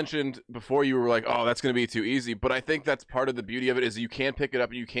too. You mentioned before you were like, oh, that's going to be too easy. But I think that's part of the beauty of it is you can pick it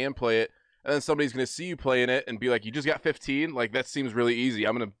up and you can play it. And then somebody's going to see you playing it and be like, you just got 15? Like, that seems really easy.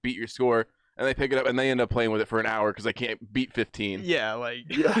 I'm going to beat your score. And they pick it up and they end up playing with it for an hour because they can't beat 15. Yeah, like...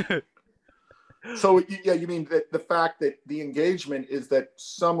 Yeah. So, yeah, you mean that the fact that the engagement is that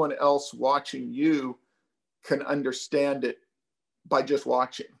someone else watching you can understand it by just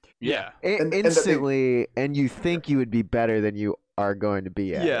watching. Yeah. Instantly, and you think you would be better than you are going to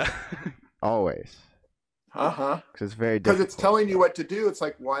be at. Yeah. Always. Uh-huh. Because it's very because difficult. it's telling you what to do. It's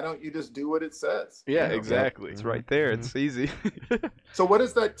like, why don't you just do what it says? Yeah, exactly. It's right there. It's easy. So what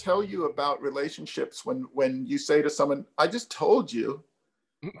does that tell you about relationships when you say to someone, I just told you?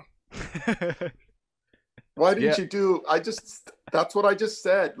 Why didn't you do? That's what I just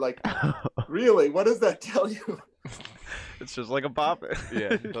said. Like, really, what does that tell you? It's just like a bop.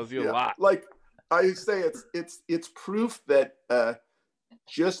 Yeah, it tells you a lot. Like I say, it's proof that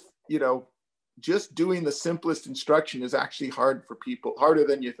just doing the simplest instruction is actually hard for people, harder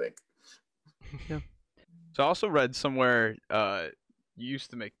than you think. Yeah. So I also read somewhere you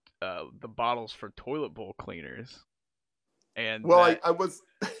used to make the bottles for toilet bowl cleaners, and I was.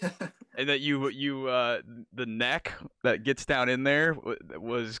 And that you the neck that gets down in there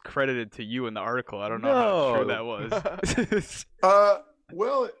was credited to you in the article. I don't know how true that was.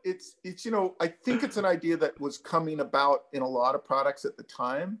 Well, it's I think it's an idea that was coming about in a lot of products at the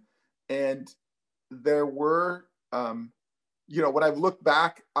time, and there were when I've looked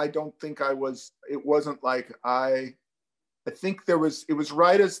back, I don't think it wasn't like I think it was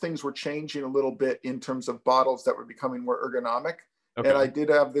right as things were changing a little bit in terms of bottles that were becoming more ergonomic. Okay. And I did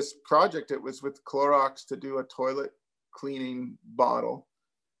have this project. It was with Clorox to do a toilet cleaning bottle.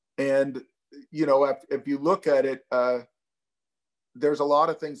 And, if you look at it, there's a lot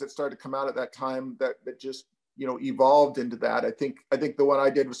of things that started to come out at that time that just, evolved into that. I think the one I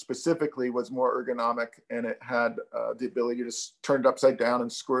did was more ergonomic, and it had the ability to turn it upside down and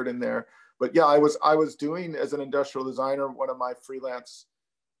squirt in there. But yeah, I was doing, as an industrial designer, one of my freelance,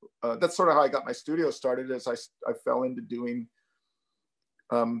 that's sort of how I got my studio started, as I fell into doing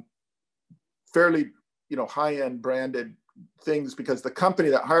fairly, high-end branded things, because the company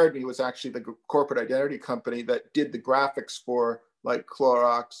that hired me was actually the corporate identity company that did the graphics for like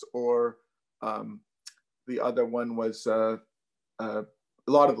Clorox, or the other one was a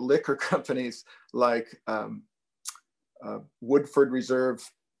lot of the liquor companies like Woodford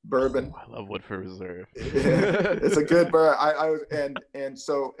Reserve bourbon. Oh, I love Woodford Reserve. It's a good bourbon. I was and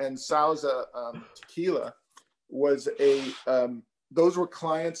Sauza tequila was those were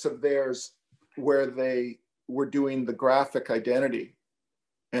clients of theirs where they were doing the graphic identity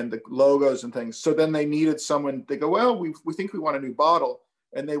and the logos and things. So then they needed someone. They go, well, we think we want a new bottle,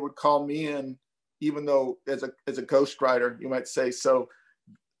 and they would call me in, even though as a ghostwriter, you might say. So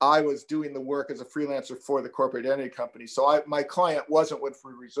I was doing the work as a freelancer for the corporate identity company. So my client wasn't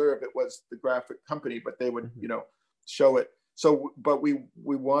Woodford Reserve; it was the graphic company, but they would show it. So, but we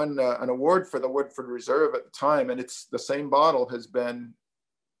won an award for the Woodford Reserve at the time, and it's the same bottle has been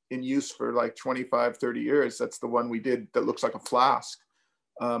in use for like 25, 30 years. That's the one we did that looks like a flask.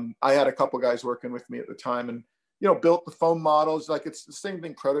 I had a couple guys working with me at the time, and built the foam models. Like, it's the same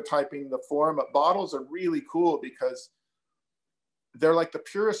thing, prototyping the form. But bottles are really cool because they're like the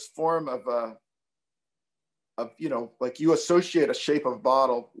purest form of like you associate a shape of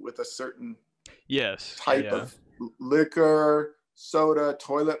bottle with a certain type of liquor, soda,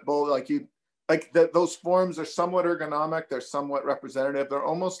 toilet bowl. Those forms are somewhat ergonomic. They're somewhat representative. They're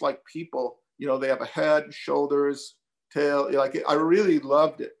almost like people. They have a head, shoulders, tail. Like, I really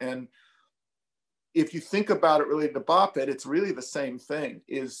loved it. And if you think about it related to Bop It, it's really the same thing.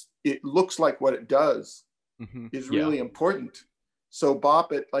 Is it looks like what it does is really important. So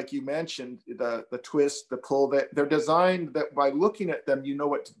Bop It, like you mentioned, the twist, the pull, they're designed that by looking at them, you know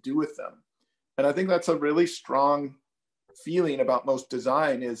what to do with them. And I think that's a really strong feeling about most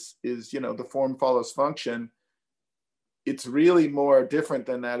design is the form follows function. It's really more different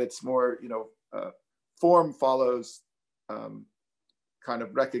than that. It's more, form follows kind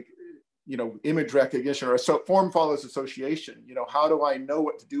of image recognition, or so form follows association. How do I know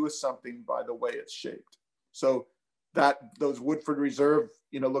what to do with something by the way it's shaped? So those Woodford Reserve,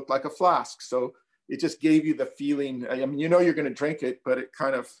 looked like a flask. So it just gave you the feeling. I mean, you're going to drink it, but it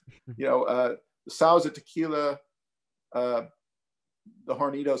kind of, the Sauza tequila, the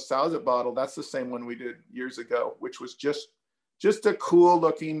Hornitos Sauza bottle, that's the same one we did years ago, which was just a cool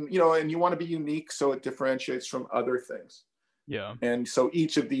looking, and you want to be unique, so it differentiates from other things. Yeah. And so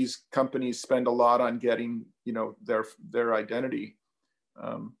each of these companies spend a lot on getting, their identity.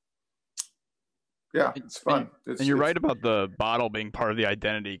 Yeah, it's fun. And you're right about the bottle being part of the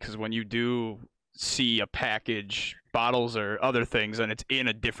identity, because when you do see a package, bottles or other things, and it's in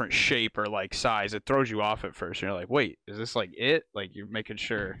a different shape or like size, it throws you off at first. You're like, wait, is this like it? Like, you're making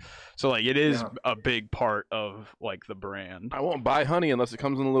sure. So like, it is a big part of like the brand. I won't buy honey unless it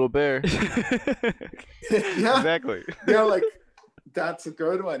comes in a little bear. Yeah, exactly. Yeah, like that's a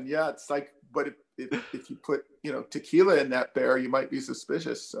good one. Yeah, it's like, but if you put tequila in that bear, you might be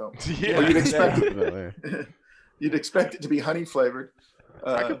suspicious. So or you'd expect you'd expect it to be honey flavored.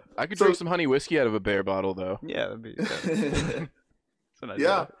 I could drink some honey whiskey out of a bear bottle, though. Yeah, that'd be.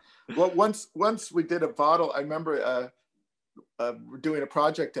 Yeah. Well, once we did a bottle. I remember we're doing a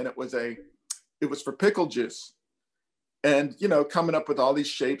project, and it was for pickle juice, and coming up with all these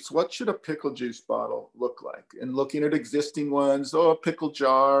shapes. What should a pickle juice bottle look like? And looking at existing ones. Oh, a pickle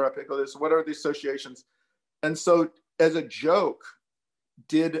jar, a pickle this. What are the associations? And so, as a joke,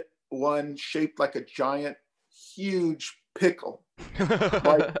 did one shaped like a giant, huge pickle.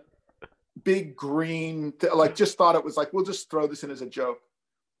 Like big green, like just thought it was like, we'll just throw this in as a joke.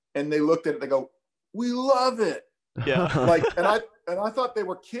 And they looked at it, they go, we love it. Yeah. Like, and I thought they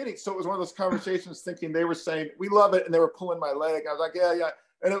were kidding. So it was one of those conversations thinking they were saying, we love it. And they were pulling my leg. I was like, yeah.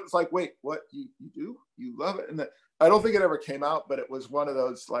 And it was like, wait, what? You do? You love it? And I don't think it ever came out, but it was one of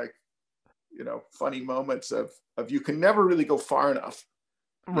those like, funny moments of you can never really go far enough.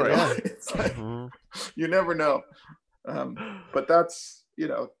 Right. It's like, you never know. But that's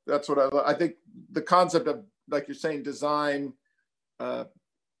what I think the concept of, like you're saying, design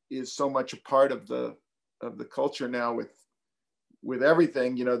is so much a part of the culture now with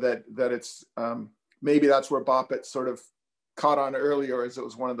everything, that it's maybe that's where Bop It sort of caught on earlier, as it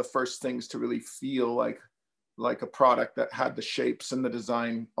was one of the first things to really feel like a product that had the shapes and the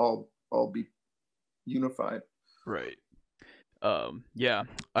design all be unified. Right. Yeah,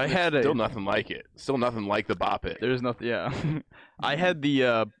 I There's had still nothing like it. Still nothing like the Bop It. There's nothing. Yeah, I had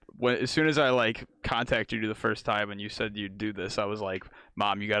the as soon as I like contacted you the first time and you said you'd do this, I was like,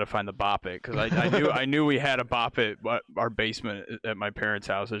 Mom, you got to find the Bop It, because I knew we had a Bop It, but our basement at my parents'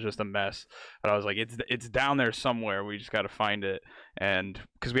 house is just a mess. But I was like, it's down there somewhere. We just got to find it, and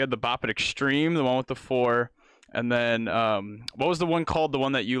because we had the Bop It Extreme, the one with the 4. And then, what was the one called? The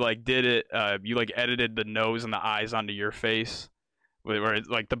one that you like did it, you like edited the nose and the eyes onto your face, where it's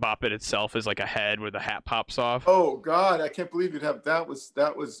like the Bop It itself is like a head where the hat pops off. Oh God, I can't believe you'd have that. Was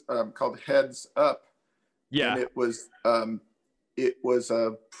called Heads Up? Yeah, and it was with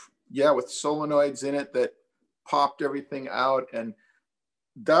solenoids in it that popped everything out, and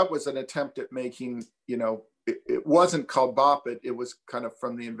that was an attempt at making it wasn't called Bop It. It was kind of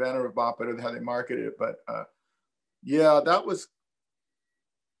from the inventor of Bop It, or how they marketed it, but. Yeah, that was.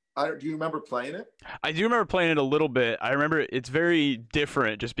 Do you remember playing it? I do remember playing it a little bit. I remember it's very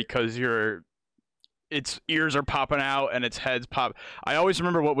different, just because its ears are popping out and its heads pop. I always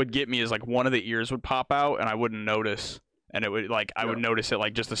remember what would get me is like one of the ears would pop out and I wouldn't notice, and it would like I would notice it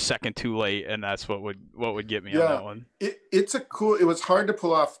like just a second too late, and that's what would get me on that one. It was hard to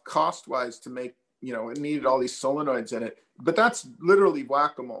pull off cost wise to make, it needed all these solenoids in it, but that's literally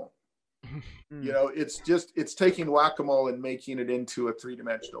whack-a-mole. It's taking whack-a-mole and making it into a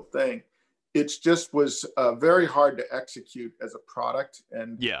three-dimensional thing. It just was very hard to execute as a product.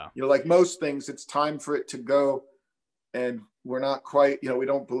 And, like most things, it's time for it to go. And we're not quite, we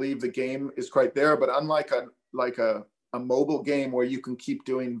don't believe the game is quite there. But unlike a mobile game where you can keep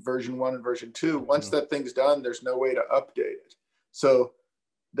doing version 1 and version 2, once that thing's done, there's no way to update it. So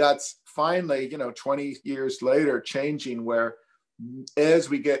that's finally, 20 years later, changing, where as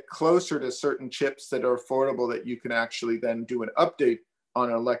we get closer to certain chips that are affordable that you can actually then do an update on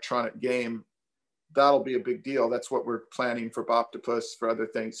an electronic game, that'll be a big deal. That's what we're planning for Boptopus, for other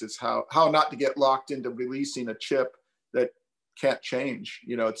things, is how not to get locked into releasing a chip that can't change.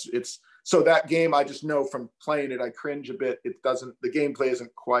 It's so that game, I just know from playing it, I cringe a bit. The gameplay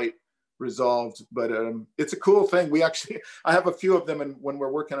isn't quite resolved, but it's a cool thing. I have a few of them, and when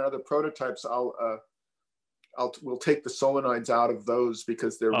we're working on other prototypes, we'll take the solenoids out of those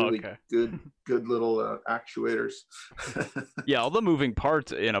because they're really good little actuators. Yeah, all the moving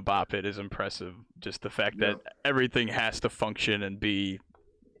parts in a Bop It is impressive. Just the fact that everything has to function and be,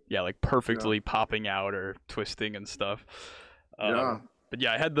 like perfectly popping out or twisting and stuff. But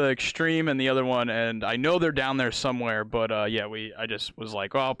yeah, I had the Extreme and the other one, and I know they're down there somewhere. But I just was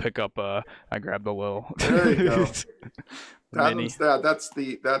like, I'll pick up. I grabbed the little. There you go. That's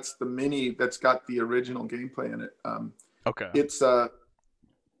the mini that's got the original gameplay in it. It's I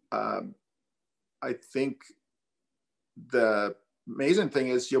think the amazing thing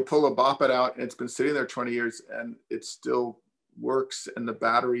is you'll pull a Bop It out and it's been sitting there 20 years and it still works, and the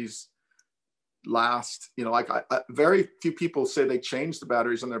batteries last. Very few people say they change the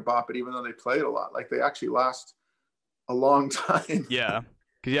batteries on their Bop It even though they play it a lot. Like, they actually last a long time. Yeah,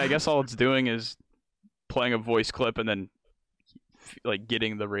 because I guess all it's doing is playing a voice clip and then like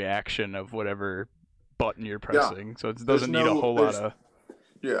getting the reaction of whatever button you're pressing. So it doesn't need a whole lot of.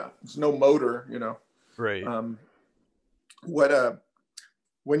 Yeah, there's no motor, Right.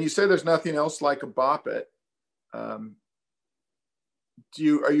 When you say there's nothing else like a Bop It, are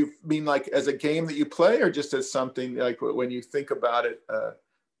you mean like as a game that you play, or just as something like when you think about it,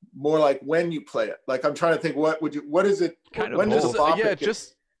 more like when you play it? Like, I'm trying to think, what is it? When does a Bop It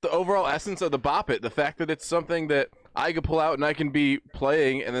just the overall essence of the Bop It, the fact that it's something that I could pull out and I can be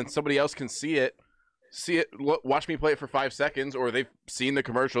playing, and then somebody else can see it, watch me play it for 5 seconds, or they've seen the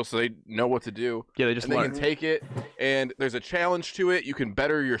commercial so they know what to do. Yeah, they just and learn. They can take it, and there's a challenge to it. You can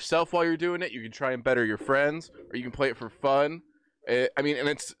better yourself while you're doing it. You can try and better your friends, or you can play it for fun. And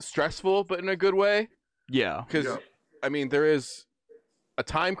it's stressful, but in a good way. Yeah. Because, there is a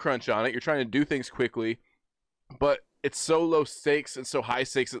time crunch on it. You're trying to do things quickly, but it's so low stakes and so high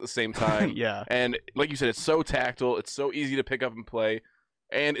stakes at the same time. Yeah. And like you said, it's so tactile. It's so easy to pick up and play.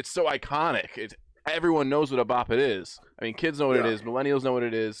 And it's so iconic. Everyone knows what a Bop It is. Kids know what it is. Millennials know what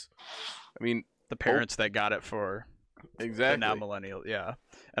it is. The parents that got it for exactly now millennial. Yeah.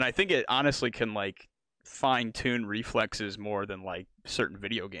 And I think it honestly can like fine-tune reflexes more than like certain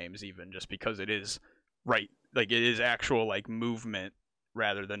video games, even, just because it is it is actual like movement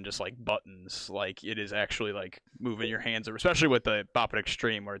rather than just like buttons. Like, it is actually like moving your hands, especially with the Bop It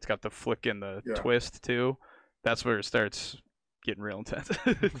Extreme, where it's got the flick and the twist too. That's where it starts getting real intense.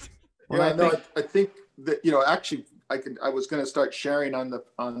 I think that actually I was going to start sharing on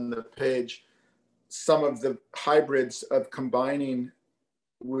the page some of the hybrids of combining.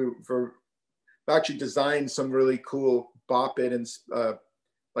 We've actually designed some really cool Bop It and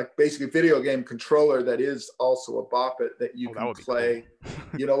like basically video game controller that is also a Bop It that you can play,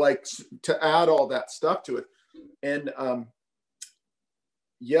 cool. Like to add all that stuff to it. And I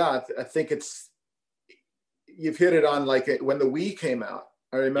think you've hit it on, like when the Wii came out.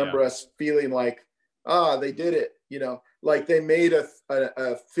 I remember us feeling like, they did it, like they made a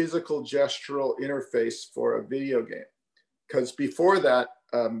physical gestural interface for a video game. Because before that,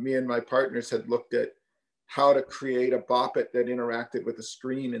 me and my partners had looked at how to create a Bop It that interacted with the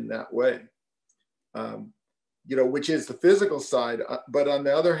screen in that way, which is the physical side. But on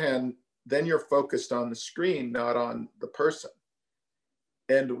the other hand, then you're focused on the screen, not on the person.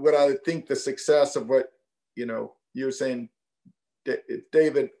 And what I think the success of what, you were saying,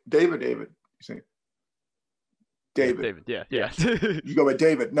 David, you're saying David. Yeah. You go by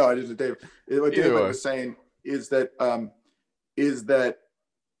David. No, it isn't David. What David was saying is that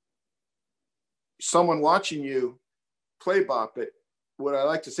someone watching you play Bop It, what I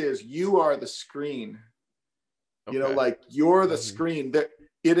like to say is you are the screen. Okay. Like you're the screen. That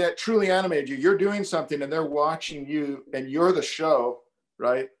it truly animated you. You're doing something and they're watching you and you're the show,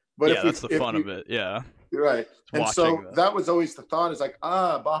 right? But yeah, that's the fun of it. Yeah. Right. And so Watching that was always the thought, is like,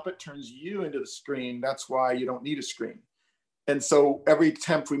 Bop It turns you into the screen. That's why you don't need a screen. And so every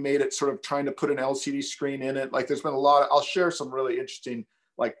attempt we made at sort of trying to put an LCD screen in it, like there's been a lot, I'll share some really interesting,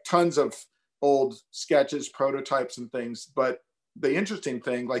 like tons of old sketches, prototypes and things. But the interesting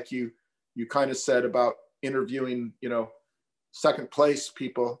thing, like you kind of said about interviewing, you know, second place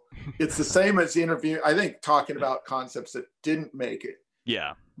people, it's the same as I think talking about concepts that didn't make it.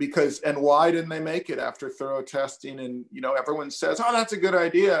 Yeah. Because, and why didn't they make it after thorough testing? And, you know, everyone says, oh, that's a good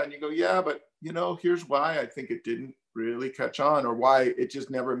idea. And you go, yeah, but, you know, here's why I think it didn't really catch on, or why it just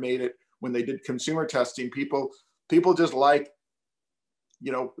never made it when they did consumer testing. People just like,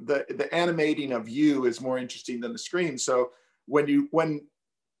 you know, the animating of you is more interesting than the screen. So when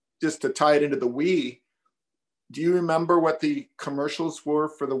just to tie it into the Wii, do you remember what the commercials were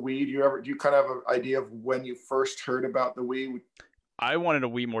for the Wii? Do you kind of have an idea of when you first heard about the Wii? I wanted a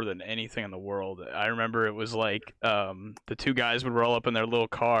Wii more than anything in the world. I remember it was like the two guys would roll up in their little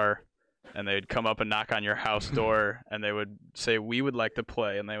car and they'd come up and knock on your house door and they would say, we would like to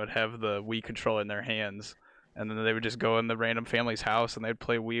play, and they would have the Wii controller in their hands, and then they would just go in the random family's house and they'd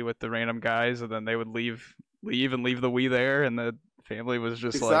play Wii with the random guys, and then they would leave the Wii there, and the family was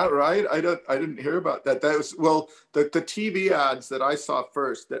just Is like... that right? I didn't hear about that. That was, well, the TV ads that I saw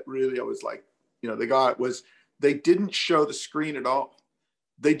first that really I was like, you know, they didn't show the screen at all.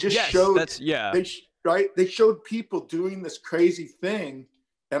 They just showed, they showed people doing this crazy thing.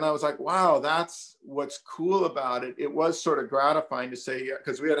 And I was like, wow, that's what's cool about it. It was sort of gratifying to say,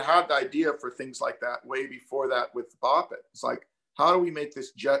 because we had the idea for things like that way before that with Bop It. It's like, how do we make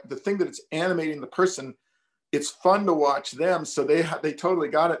this the thing that it's animating the person, it's fun to watch them. So they totally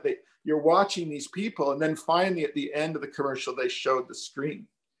got it. You're watching these people, and then finally at the end of the commercial, they showed the screen.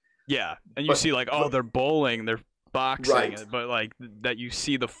 Yeah, and you see like, oh, they're bowling, they're boxing, right. But like that you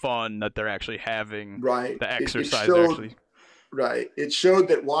see the fun that they're actually having, right? The exercise actually. Right. It showed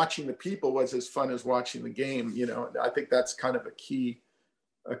that watching the people was as fun as watching the game. You know, I think that's kind of a key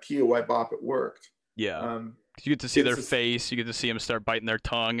of why Bop It worked. Yeah. You get to see their face. You get to see them start biting their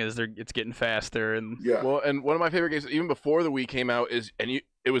tongue as it's getting faster. And yeah. Well, and one of my favorite games, even before the Wii came out,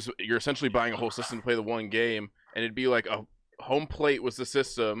 you're essentially buying a whole system to play the one game, and it'd be like a home plate was the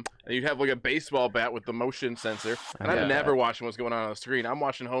system, and you'd have like a baseball bat with the motion sensor. And I'm never watching what's going on the screen. I'm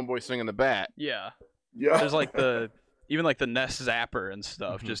watching Homeboy swinging the bat. Yeah. Yeah. There's like even like the Nest Zapper and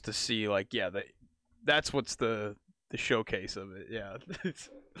stuff, just to see like, that's what's the showcase of it. Yeah.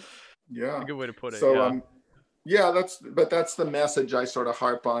 Yeah. A good way to put it. So that's the message I sort of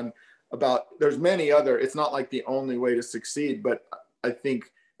harp on about. There's many other, it's not like the only way to succeed, but I think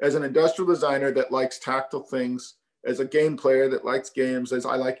as an industrial designer that likes tactile things, as a game player that likes games, as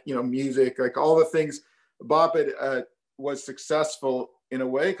I like, you know, music, like all the things, Bop It was successful in a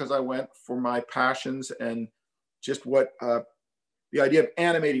way because I went for my passions and just what the idea of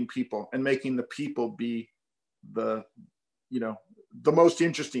animating people and making the people be the most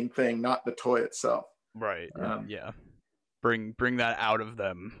interesting thing, not the toy itself. Right. Yeah. Bring that out of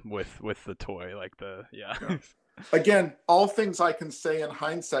them with the toy, like Again, all things I can say in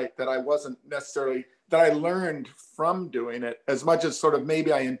hindsight that I wasn't necessarily, that I learned from doing it, as much as sort of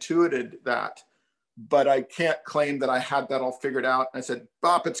maybe I intuited that, but I can't claim that I had that all figured out. I said,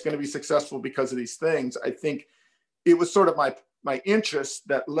 Bop It's going to be successful because of these things. I think it was sort of my interest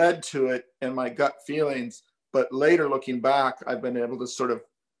that led to it and my gut feelings. But later looking back, I've been able to sort of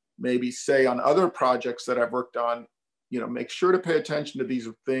maybe say on other projects that I've worked on, you know, make sure to pay attention to these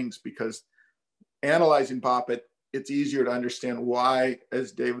things, because analyzing Bop It, it's easier to understand why,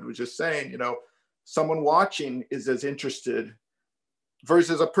 as David was just saying, you know, someone watching is as interested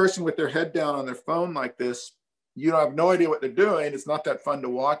versus a person with their head down on their phone like this. You have no idea what they're doing. It's not that fun to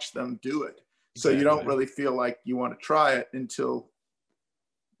watch them do it. So you don't really feel like you want to try it until,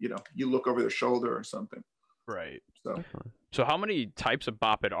 you know, you look over their shoulder or something. Right. So how many types of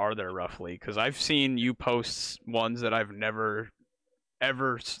Bop It are there roughly? Because I've seen you post ones that I've never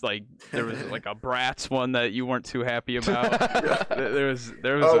ever, like, there was like a Bratz one that you weren't too happy about. There was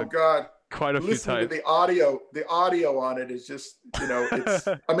God, quite a few types. To the audio on it is just, you know, it's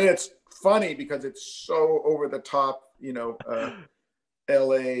I mean, it's funny because it's so over the top, you know,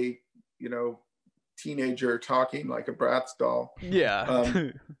 LA, you know, teenager talking like a Bratz doll.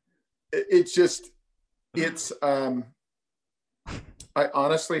 Yeah. It's I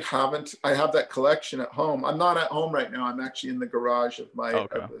honestly haven't. I have that collection at home. I'm not at home right now. I'm actually in the garage of my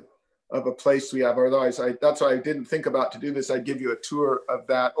of a place we have. Otherwise, that's why I didn't think about to do this. I'd give you a tour of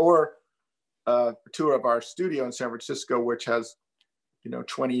that, or a tour of our studio in San Francisco, which has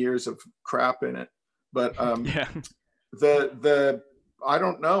 20 years of crap in it. But Yeah. I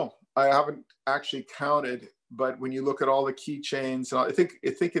don't know. I haven't actually counted, but when you look at all the keychains, I think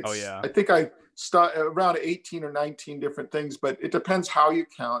it's, Oh, yeah. I think I start around 18 or 19 different things, but it depends how you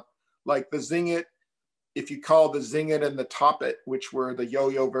count. Like the Zing It, if you call the Zing It and the Top It, which were the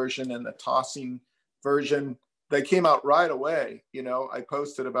yo-yo version and the tossing version, they came out right away. I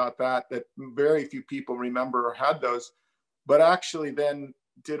posted about that very few people remember or had those, but actually then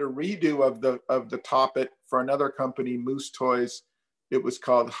did a redo of the Top It for another company, Moose Toys. It was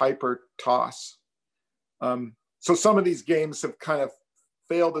called Hyper Toss. So some of these games have kind of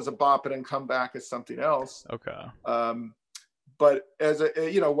failed as a Bop It and come back as something else. Okay. But as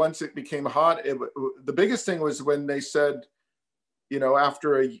once it became hot, the biggest thing was when they said,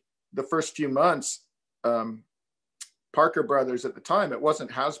 after the first few months, Parker Brothers at the time, it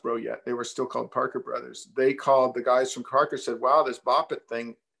wasn't Hasbro yet. They were still called Parker Brothers. They called the guys from Parker, said, wow, this Bop It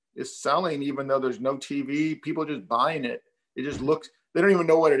thing is selling, even though there's no TV, people are just buying it. It just looks, they don't even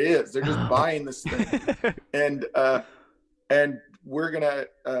know what it is. They're just buying this thing. And we're going to,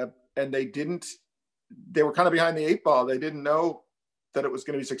 and they were kind of behind the 8 ball. They didn't know that it was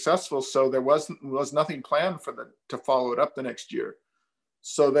going to be successful. So there was nothing planned for them to follow it up the next year.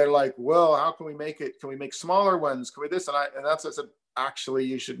 So they're like, well, how can we make it? Can we make smaller ones? Can we this? And that's, I said, actually,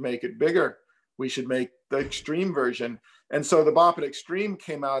 you should make it bigger. We should make the extreme version. And so the Bop It Extreme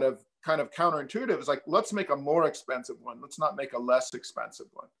came out of kind of counterintuitive. It's like, let's make a more expensive one. Let's not make a less expensive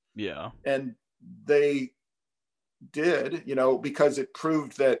one. Yeah. And they did, because it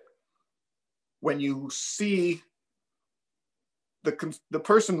proved that when you see the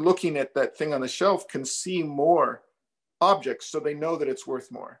person looking at that thing on the shelf can see more objects, so they know that it's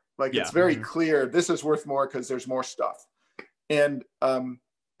worth more. Like, it's very clear this is worth more because there's more stuff. And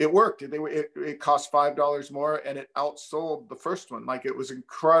it worked. It cost $5 more, and it outsold the first one. Like, it was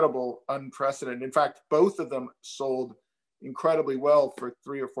incredible, unprecedented. In fact, both of them sold incredibly well for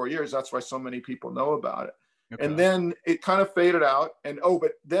 3 or 4 years. That's why so many people know about it. Okay. And then it kind of faded out. And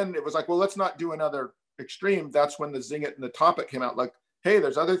but then it was like, well, let's not do another extreme. That's when the Zing It and the Top It came out. Like, hey,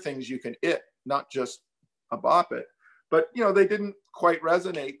 there's other things you can not just a Bop It. But they didn't quite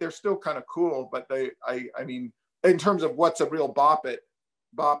resonate. They're still kind of cool, but I mean, in terms of what's a real Bop It,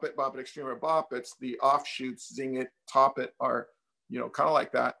 Bop It Extreme, or Bop It's, the offshoots, Zing It, Top It are, kind of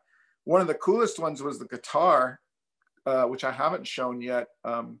like that. One of the coolest ones was the guitar, which I haven't shown yet.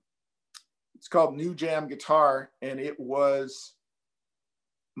 It's called New Jam Guitar, and it was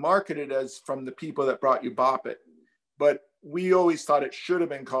marketed as from the people that brought you Bop It. But we always thought it should have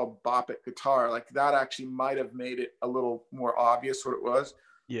been called Bop It Guitar. Like, that actually might have made it a little more obvious what it was.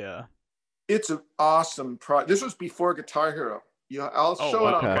 Yeah. It's an awesome product. This was before Guitar Hero. I'll show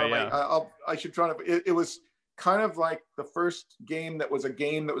it on my, I should try to, it was kind of like the first game that was a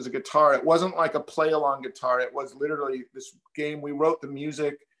guitar. It wasn't like a play along guitar. It was literally this game. We wrote the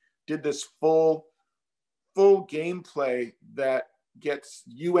music, did this full gameplay that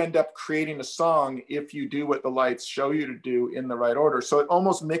you end up creating a song if you do what the lights show you to do in the right order. So it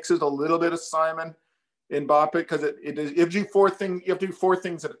almost mixes a little bit of Simon in Bop It, because it gives you 4 things. You have to do 4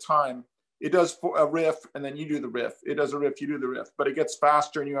 things at a time. It does a riff, and then you do the riff. It does a riff, you do the riff, but it gets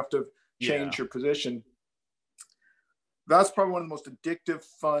faster, and you have to change your position. That's probably one of the most addictive,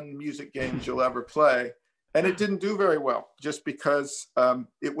 fun music games you'll ever play. And it didn't do very well, just because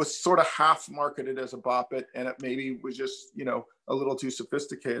it was sort of half marketed as a Bop It, and it maybe was just, a little too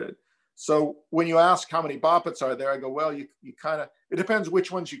sophisticated. So when you ask how many Bop Its are there, I go, well, you kind of, it depends which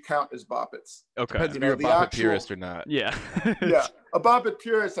ones you count as Bop Its. Okay. Depends if you're a Bop It purist or not. Yeah. Yeah. A Bop It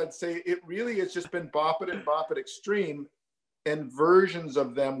purist, I'd say it really has just been Bop It and Bop It Extreme, and versions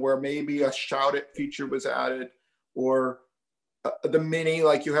of them where maybe a Shout It feature was added, or the mini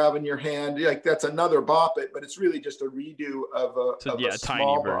like you have in your hand. Like, that's another Bop It, but it's really just a redo of a tiny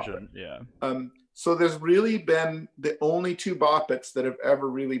small version. Bop It. Yeah. So there's really been the only 2 Bop Its that have ever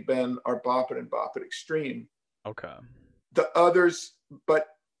really been are Bop It and Bop It Extreme. Okay. The others, but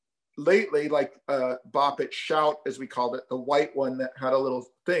lately, like Bop It Shout, as we called it, the white one that had a little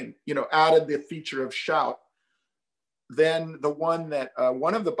thing, added the feature of Shout. Then the one that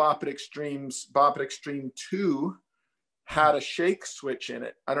one of the Bop It Extremes, Bop It Extreme 2, had a shake switch in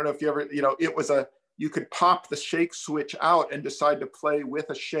it. I don't know if you ever, it was you could pop the shake switch out and decide to play with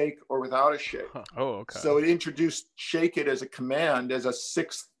a shake or without a shake. Oh, okay. So it introduced Shake It as a command, as a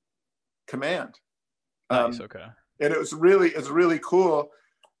 6th command. Nice. Okay. And it's really cool.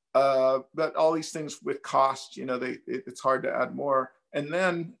 But all these things with cost, it's hard to add more. And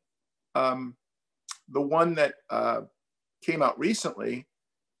then the one that came out recently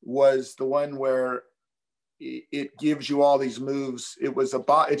was the one where it gives you all these moves. It was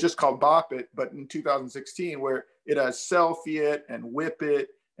it's just called Bop It, but in 2016, where it has selfie it and whip it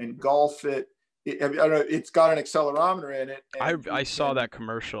and golf it. It's got an accelerometer in it. I saw that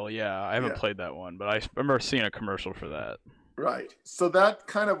commercial. Yeah, I haven't played that one, but I remember seeing a commercial for that. Right. So that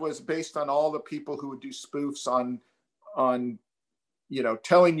kind of was based on all the people who would do spoofs on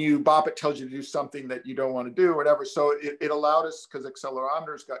telling you, Bop It tells you to do something that you don't want to do or whatever. So it allowed us, because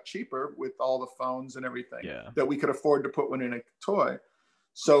accelerometers got cheaper with all the phones and everything, that we could afford to put one in a toy.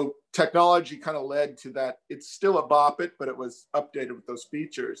 So technology kind of led to that. It's still a Bop It, but it was updated with those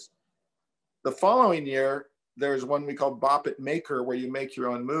features. The following year, there's one we call Bop It Maker, where you make your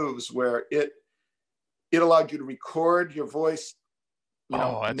own moves, where it allowed you to record your voice,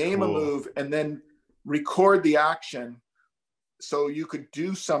 name cool. a move, and then record the action. So you could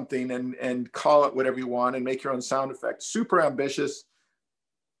do something and call it whatever you want and make your own sound effect. Super ambitious,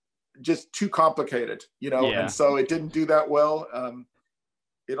 just too complicated, and so it didn't do that well.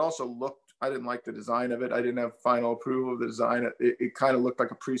 It also I didn't like the design of it. I didn't have final approval of the design. It kind of looked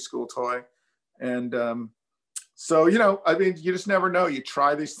like a preschool toy. And so, you just never know. You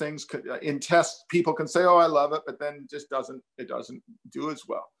try these things in tests. People can say, oh, I love it, but then it doesn't do as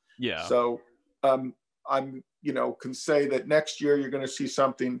well. Yeah. So can say that next year you're going to see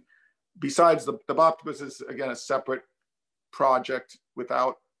something besides the Boptopus is, again, a separate project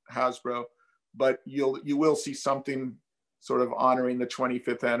without Hasbro, but you will see something sort of honoring the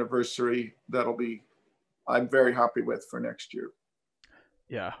 25th anniversary I'm very happy with for next year.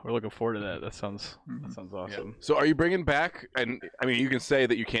 Yeah, we're looking forward to that. That sounds awesome. Yeah. So are you bringing back, and I mean, you can say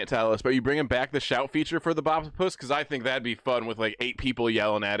that you can't tell us, but are you bringing back the shout feature for the Boptopus? Because I think that'd be fun with like 8 people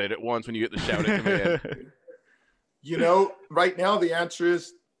yelling at it at once when you get the shout at command. Right now the answer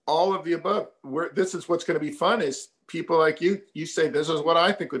is all of the above. This is what's going to be fun is people like you say, this is what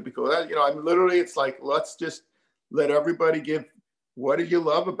I think would be cool. I'm literally, it's like, let's just let everybody give, what do you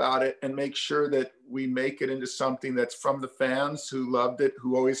love about it, and make sure that we make it into something that's from the fans who loved it,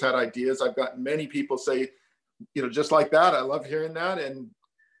 who always had ideas. I've gotten many people say, just like that, I love hearing that, and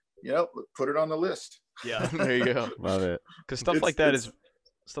put it on the list. Yeah, there you go. Love it. Because stuff like that is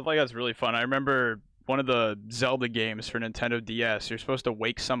really fun. I remember one of the Zelda games for Nintendo DS. You're supposed to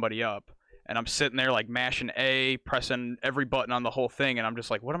wake somebody up, and I'm sitting there like mashing A, pressing every button on the whole thing, and I'm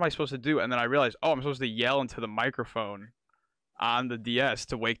just like, what am I supposed to do? And then I realized, I'm supposed to yell into the microphone on the DS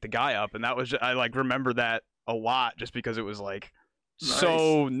to wake the guy up, and that was I remember that a lot just because it was like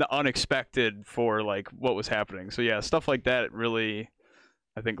so unexpected for like what was happening. So yeah, stuff like that really,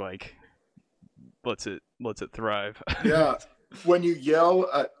 I think, like lets it thrive. Yeah, when you yell,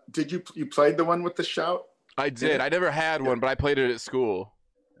 did you played the one with the shout? I did. I never had one, but I played it at school.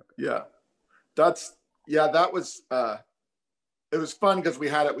 Yeah, that was it was fun because we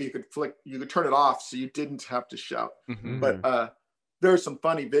had it where you could turn it off so you didn't have to shout. Mm-hmm. But there are some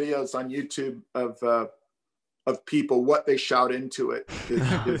funny videos on YouTube of people, what they shout into it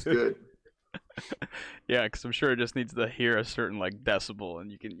is good. Yeah, because I'm sure it just needs to hear a certain like decibel, and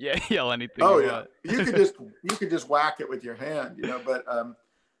you can yell anything. Oh yeah, you could just whack it with your hand, But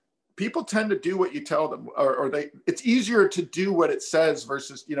people tend to do what you tell them, or it's easier to do what it says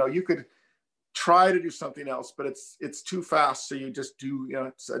versus you could try to do something else, but it's too fast, so you just do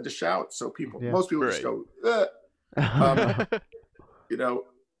it's a shout. So most people just go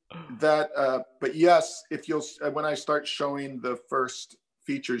but yes, if you'll when I start showing the first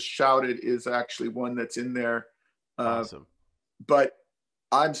features, shouted is actually one that's in there. Awesome. But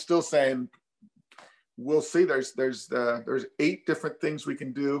I'm still saying we'll see. There's 8 different things we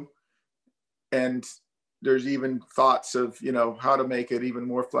can do, and there's even thoughts of how to make it even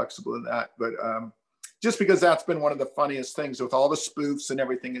more flexible than that. But just because that's been one of the funniest things with all the spoofs and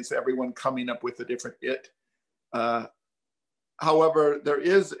everything, is everyone coming up with a different it. However,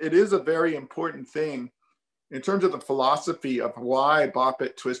 it is a very important thing in terms of the philosophy of why Bop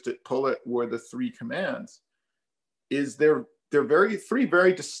It, Twist It, Pull It were the 3 commands. Is they're three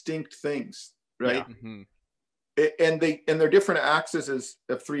very distinct things, right? Yeah. Mm-hmm. And they're different axes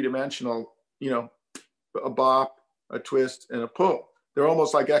of 3-dimensional, a bop, a twist, and a pull. They're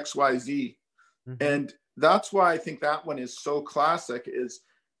almost like X, Y, Z. Mm-hmm. And that's why I think that one is so classic. Is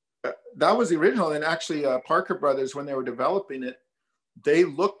that was the original. And actually Parker Brothers, when they were developing it, they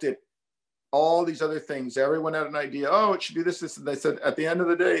looked at all these other things. Everyone had an idea, it should do this. And they said, at the end of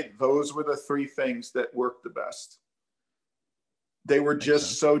the day, those were the 3 things that worked the best. They were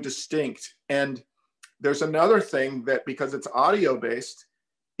just so distinct. And there's another thing that, because it's audio based,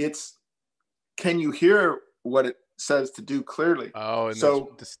 can you hear what it says to do clearly? Oh, and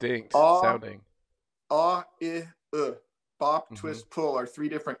so distinct sounding. Bop, twist, pull are 3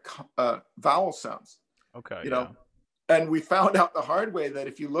 different vowel sounds. Okay. You Yeah. know, and we found out the hard way that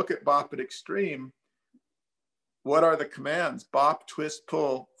if you look at Bop at Extreme, what are the commands? Bop, twist,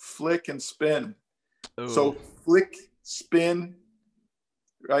 pull, flick, and spin. Ooh. So flick, spin,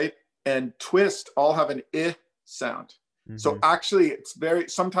 right, and twist all have an I sound. So actually, it's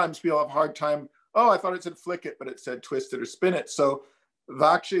sometimes people have a hard time. Oh, I thought it said flick it, but it said twist it or spin it. So I've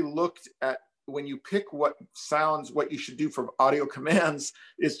actually looked at when you pick what sounds, what you should do for audio commands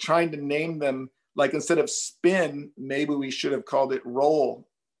is trying to name them. Like instead of spin, maybe we should have called it roll.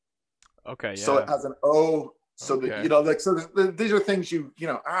 Okay. Yeah. So it has an O. So Okay. that, you know, like, so these are things you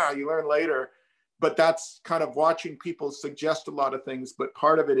learn later, but that's kind of watching people suggest a lot of things. But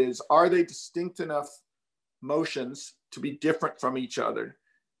part of it is, are they distinct enough motions to be different from each other?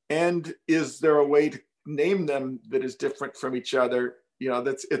 And is there a way to name them that is different from each other? You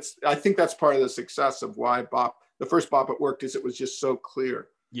know, I think that's part of the success of why the first Bop It worked, is it was just so clear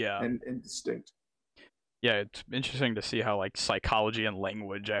Yeah. and distinct. Yeah, it's interesting to see how like psychology and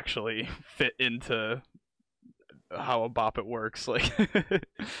language actually fit into how a Bop It works. Like that's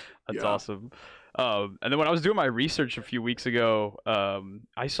Yeah. awesome. And then when I was doing my research a few weeks ago,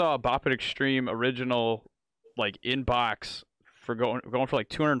 I saw a Bop It Extreme original like in box for going for like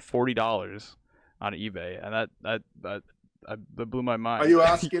 $240 on eBay, and that blew my mind. Are you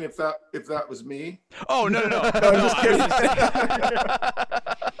asking if that was me? Oh no! No, I'm just kidding.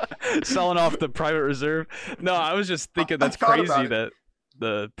 Selling off the private reserve. No, I was just thinking that's crazy that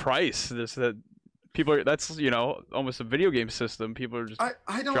the price that people are, that's, you know, almost a video game system. People are just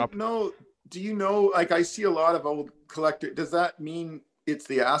I don't know. Do you know, like I see a lot of old collector, does that mean it's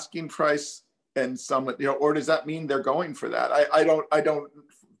the asking price and some, you know, or does that mean they're going for that? I don't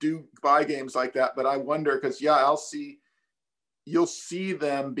do buy games like that, but I wonder, because you'll see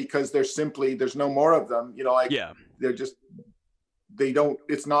them because there's no more of them, you know, like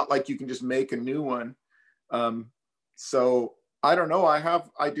it's not like you can just make a new one. So I don't know.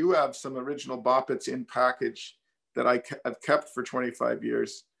 I do have some original Bop Its in package that I've kept for 25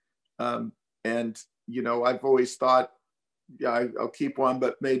 years. And, you know, I've always thought, yeah, I'll keep one,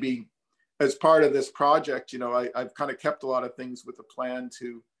 but maybe as part of this project, you know, I've kind of kept a lot of things with a plan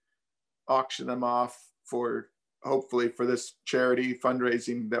to auction them off for, hopefully, for this charity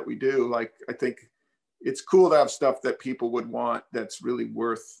fundraising that we do. Like, I think it's cool to have stuff that people would want that's really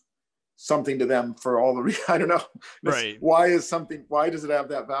worth something to them for all the I don't know. Right. Why does it have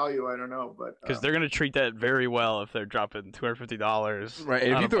that value? I don't know, but because they're gonna treat that very well if they're dropping $250. Right.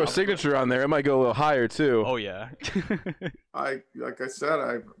 And if you throw a signature on there, it might go a little higher too. Oh yeah. Like I said,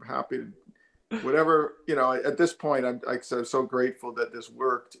 I'm happy to whatever, you know, at this point, I'm so grateful that this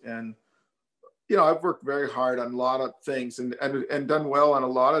worked. And, you know, I've worked very hard on a lot of things and done well on a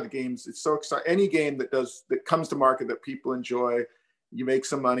lot of the games. It's so exciting. Any game that comes to market that people enjoy, you make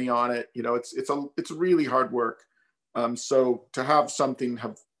some money on it. You know, it's really hard work. So to have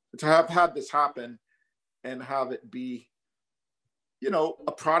had this happen and have it be, you know,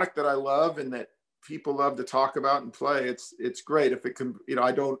 a product that I love and that people love to talk about and play, it's great. If it can, you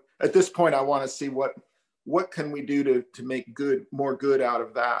know, at this point, I want to see what can we do to make more good out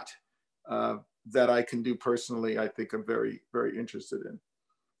of that, that I can do personally. I think I'm very, very interested in.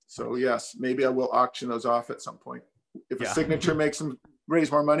 So yes, maybe I will auction those off at some point. If a signature makes them raise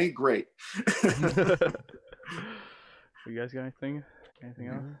more money, great. You guys got anything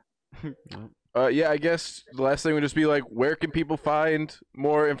else? Yeah, I guess the last thing would just be like, where can people find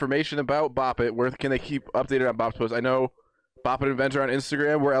more information about Bop It? Where can they keep updated on Bop's posts? I know Bop It Inventor on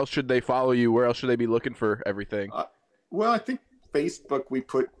Instagram. Where else should they follow you? Where else should they be looking for everything? Well, I think Facebook, we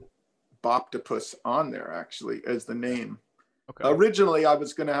put Boptopus on there actually as the name. Okay. Originally, I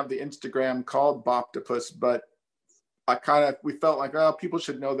was going to have the Instagram called Boptopus, but we felt like, oh, people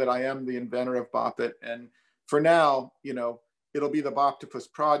should know that I am the inventor of Bop It. And for now, you know, it'll be the Boptopus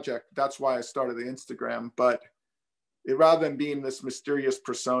project. That's why I started the Instagram. But rather than being this mysterious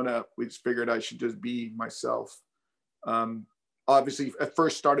persona, we just figured I should just be myself. Obviously, at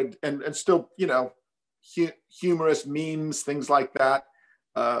first started and still, you know, humorous memes, things like that,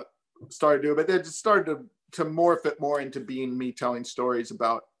 started doing, but they just started to morph it more into being me telling stories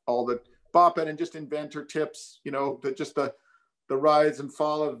about all the Bop It and just inventor tips, you know, the rise and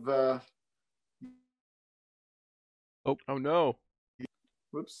fall of. Oh no!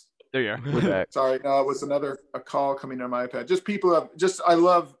 Whoops! There you are. We're back. Sorry, no, it was a call coming on my iPad. Just people I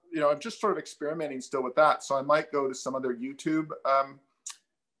love, you know, I'm just sort of experimenting still with that. So I might go to some other YouTube,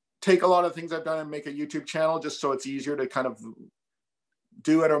 take a lot of things I've done and make a YouTube channel just so it's easier to kind of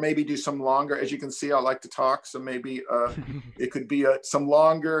do it, or maybe do some longer. As you can see, I like to talk, so maybe it could be some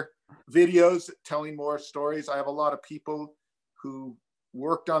longer videos telling more stories. I have a lot of people who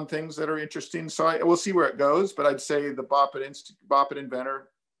worked on things that are interesting. So we'll see where it goes, but I'd say the BOP at Inventor,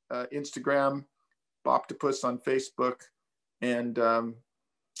 Instagram, Boptopus on Facebook, and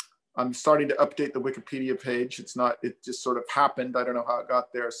I'm starting to update the Wikipedia page. It just sort of happened. I don't know how it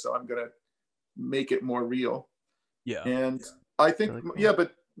got there, so I'm gonna make it more real. Yeah. And I think, Really cool. yeah,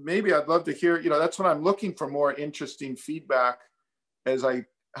 but maybe I'd love to hear, that's what I'm looking for, more interesting feedback, as I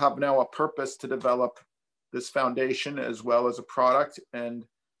have now a purpose to develop this foundation as well as a product, and,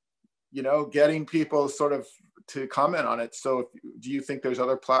 getting people sort of to comment on it. So do you think there's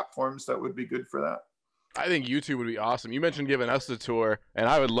other platforms that would be good for that? I think YouTube would be awesome. You mentioned giving us a tour, and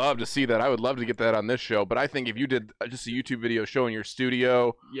I would love to see that. I would love to get that on this show. But I think if you did just a YouTube video showing your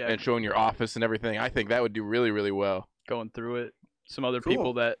studio and showing your office and everything, I think that would do really, really well. Going through it. Some other Cool.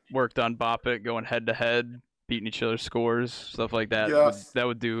 people that worked on BOP It going head to head, beating each other's scores, stuff like that. Yes. That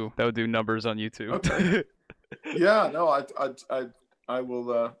would do numbers on YouTube. Okay. Yeah, no, I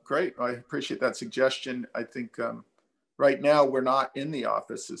will. Great. I appreciate that suggestion. I think right now we're not in the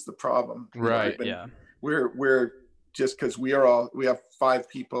office is the problem. Right. Yeah. We're just because we have 5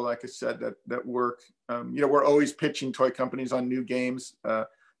 people, like I said, that work. We're always pitching toy companies on new games. The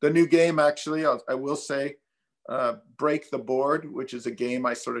new game, actually, I will say, Break the Board, which is a game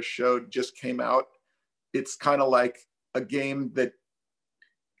I sort of showed, just came out. It's kind of like a game that,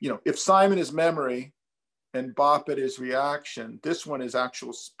 if Simon is memory and Bop It is reaction, this one is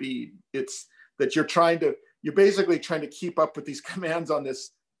actual speed. It's that you're basically trying to keep up with these commands on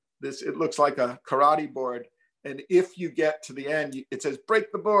this, it looks like a karate board. And if you get to the end, it says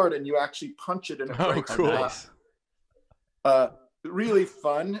break the board, and you actually punch it and it breaks. Cool. Really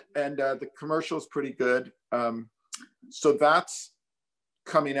fun. And the commercial is pretty good. So that's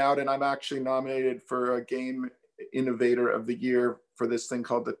coming out, and I'm actually nominated for a Game Innovator of the Year for this thing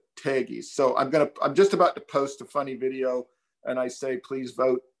called the Taggies. So I'm just about to post a funny video, and I say, please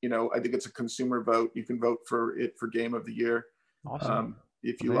vote. I think it's a consumer vote. You can vote for it for Game of the Year. Awesome.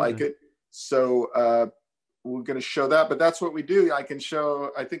 If you like it. So we're going to show that, but that's what we do. I think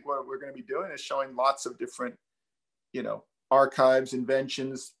what we're going to be doing is showing lots of different, archives,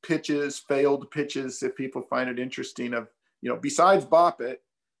 inventions, pitches, failed pitches, if people find it interesting, of, besides Bop It,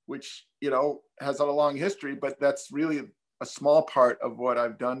 which, has a long history, but that's really a small part of what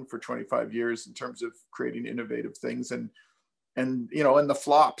I've done for 25 years in terms of creating innovative things and the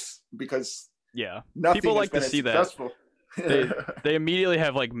flops, because nothing people has like been to see successful. that. They immediately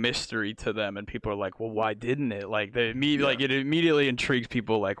have like mystery to them, and people are like, well, why didn't it? Like it immediately intrigues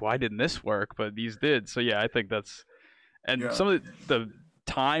people, like, why didn't this work? But these did. So I think that's, and some of the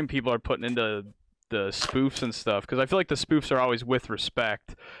time people are putting into the spoofs and stuff, because I feel like the spoofs are always with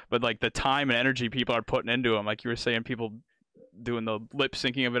respect, but like the time and energy people are putting into them, like you were saying, people doing the lip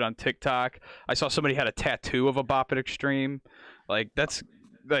syncing of it on TikTok. I saw somebody had a tattoo of a Bop It Extreme. Like that's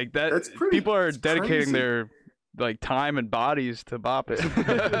people are dedicating their time and bodies to Bop It.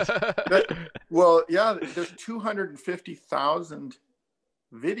 There's 250,000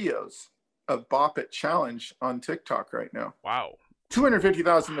 videos of Bop It challenge on TikTok right now. Wow.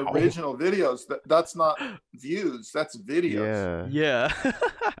 250,000 original videos. That's not views, that's videos. Yeah.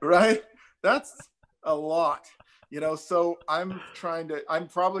 Right? That's a lot. So I'm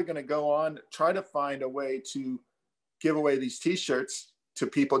probably going to go on, try to find a way to give away these t-shirts to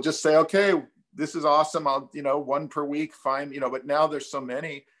people. Just say, okay, this is awesome. I'll, one per week, fine. But now there's so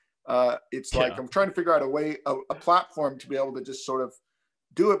many, it's like, I'm trying to figure out a platform to be able to just sort of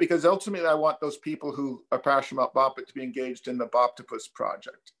do it, because ultimately I want those people who are passionate about Bop It to be engaged in the Boptopus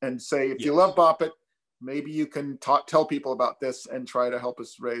project, and say, if you love Bop It, maybe you can tell people about this and try to help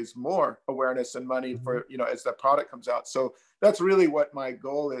us raise more awareness and money for, as that product comes out. So that's really what my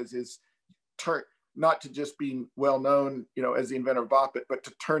goal is not to just be well known, as the inventor of Bop It, but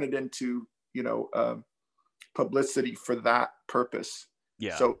to turn it into, publicity for that purpose.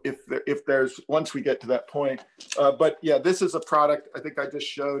 Yeah. So if there's, once we get to that point, this is a product I think I just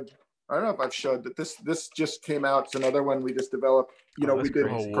showed. I don't know if I've showed that this just came out. It's another one we just developed. We did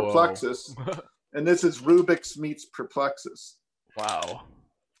Perplexus, and this is Rubik's meets Perplexus. Wow.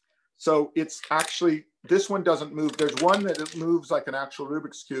 So it's actually, this one doesn't move. There's one that moves like an actual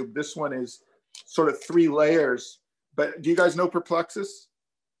Rubik's Cube. This one is sort of 3 layers. But do you guys know Perplexus?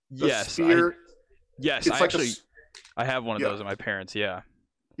 Yes. Sphere. Yes, I have one of those at my parents'. Yeah.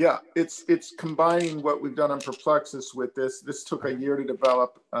 Yeah, it's combining what we've done on Perplexus with this. This took a year to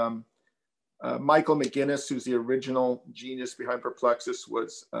develop. Michael McGinnis, who's the original genius behind Perplexus,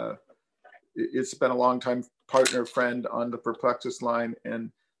 it's been a long time partner, friend on the Perplexus line.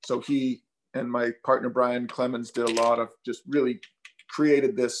 And so he and my partner, Brian Clemens, did a lot of just really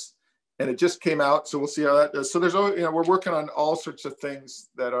created this. and it just came out. So we'll see how that does. So there's always, we're working on all sorts of things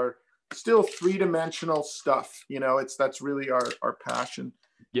that are still three-dimensional stuff. That's really our passion.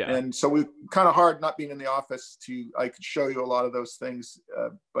 Yeah. And so we kind of hard not being in the office I could show you a lot of those things,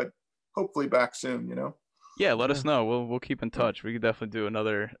 but hopefully back soon, Yeah, let us know. We'll keep in touch. We could definitely do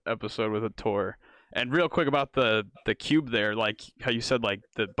another episode with a tour. And real quick about the cube there, like how you said, like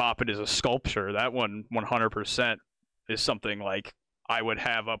the Bop It is a sculpture. That one 100% is something like I would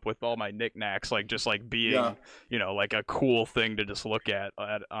have up with all my knickknacks, like just like being, like a cool thing to just look at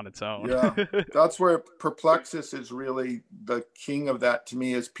on its own. Yeah, that's where Perplexus is really the king of that to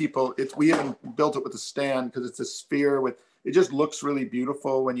me. Is we haven't built it with a stand because it's a sphere it just looks really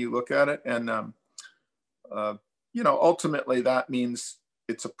beautiful when you look at it, and ultimately that means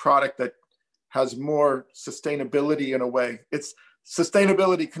it's a product that has more sustainability in a way.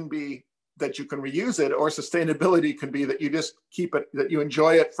 Sustainability can be that you can reuse it, or sustainability can be that you just keep it, that you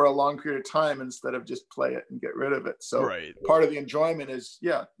enjoy it for a long period of time instead of just play it and get rid of it. So part of the enjoyment is,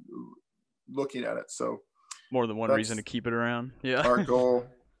 looking at it. So more than one reason to keep it around. Yeah. Our goal.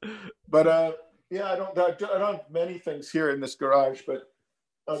 But I don't have many things here in this garage, but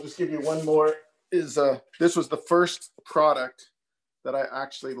I'll just give you one more. This was the first product that I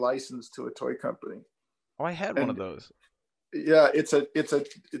actually licensed to a toy company. Oh, I had one of those. Yeah, it's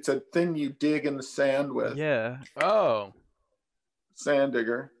a thing you dig in the sand with. Yeah. Oh. Sand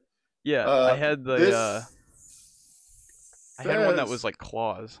digger. Yeah, I had I had one that was like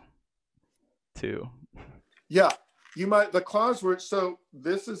claws, too. Yeah, the claws were. So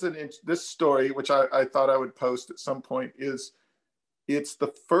this is this story, which I thought I would post at some point. It's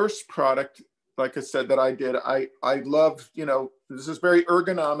the first product, like I said, that I did. I love, this is very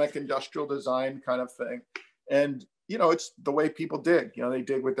ergonomic industrial design kind of thing. And, it's the way people dig, they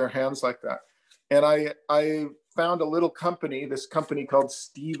dig with their hands like that. And I found a little company, this company called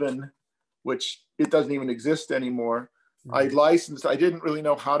Steven, which it doesn't even exist anymore. Mm-hmm. I didn't really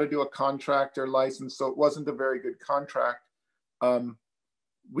know how to do a contract or license, so it wasn't a very good contract.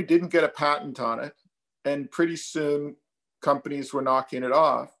 We didn't get a patent on it. And pretty soon companies were knocking it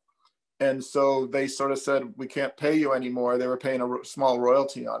off. And so they sort of said, we can't pay you anymore. They were paying a small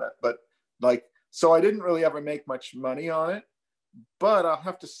royalty on it. But so I didn't really ever make much money on it. But I'll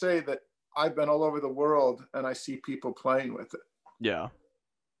have to say that I've been all over the world and I see people playing with it. Yeah.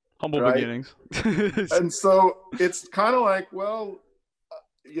 Humble beginnings. And so it's kind of like,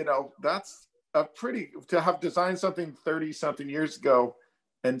 that's to have designed something 30 something years ago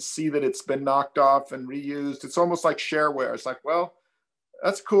and see that it's been knocked off and reused. It's almost like shareware. It's like,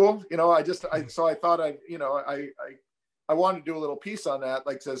 that's cool. So I thought I wanted to do a little piece on that.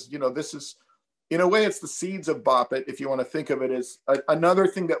 Like says, this is, in a way, it's the seeds of Bop It, if you want to think of it as another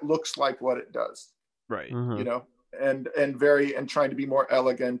thing that looks like what it does. Right. Mm-hmm. And trying to be more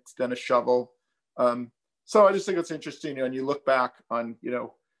elegant than a shovel. So I just think it's interesting, and you look back on,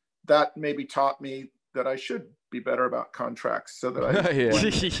 that maybe taught me that I should be better about contracts, so that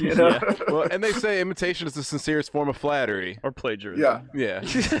I, Well, and they say imitation is the sincerest form of flattery or plagiarism. Yeah.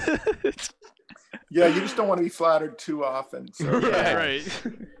 Yeah, you just don't want to be flattered too often. So. Right.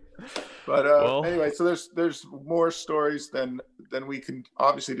 But anyway, so there's more stories than we can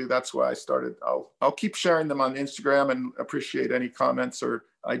obviously do. That's why I started. I'll keep sharing them on Instagram and appreciate any comments or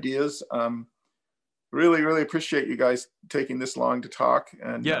ideas. Really, really appreciate you guys taking this long to talk.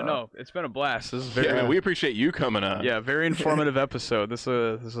 And no, it's been a blast. This is very. We appreciate you coming on. Yeah, very informative episode. This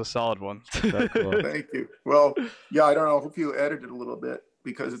is a solid one. Cool. Thank you. Well, I don't know. Hope you edited a little bit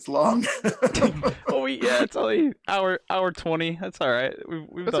because it's long. Well, it's only hour 20. That's all right.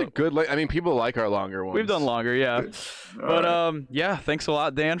 That's a good. People like our longer ones. We've done longer, yeah. But right. Thanks a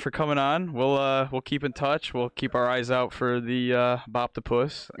lot, Dan, for coming on. We'll keep in touch. We'll keep our eyes out for the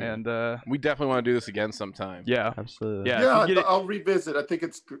Boptopus, and we definitely want to do this again sometime. Yeah, absolutely. Yeah, I'll revisit. I think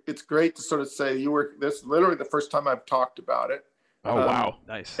it's great to sort of say this is literally the first time I've talked about it. Oh wow,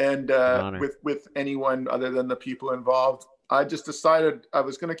 nice. And with anyone other than the people involved. I just decided I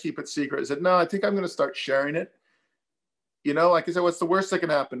was going to keep it secret. I said, no, I think I'm going to start sharing it. Like I said, what's the worst that can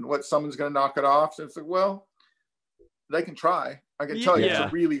happen? Someone's going to knock it off? So it's like, well, they can try. I can tell you it's a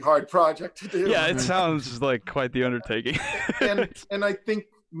really hard project to do. Yeah, it sounds like quite the undertaking. and I think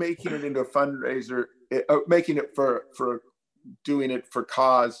making it into a fundraiser, making it for doing it for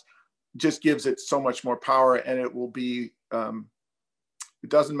cause, just gives it so much more power, and it will be. It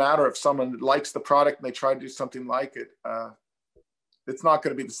doesn't matter if someone likes the product and they try to do something like it. It's not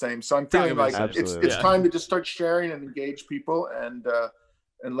going to be the same. So I'm feeling like it's time to just start sharing and engage people and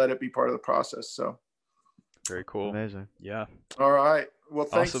let it be part of the process. So very cool. Amazing. Yeah. All right. Well,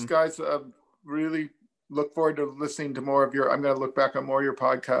 thanks, awesome. guys. Really look forward to listening to more of your. I'm going to look back on more of your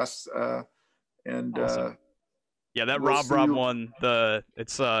podcasts. And Awesome. Yeah, that we'll Rob one.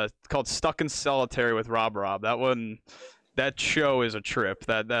 It's called Stuck in Solitary with Rob. That one. That show is a trip.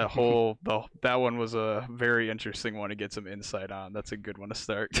 That one was a very interesting one to get some insight on. That's a good one to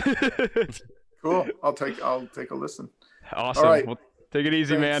start. Cool. I'll take a listen. Awesome. All right. Well, take it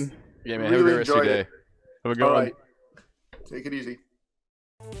easy, Thanks. man. Yeah, man. Really Have a great rest of your enjoyed day. Have a good All one. right. Take it easy.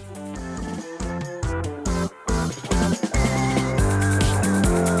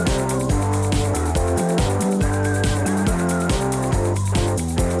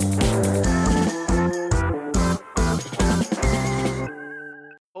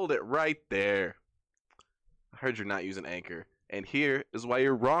 Hold it right there. I heard you're not using Anchor, and here is why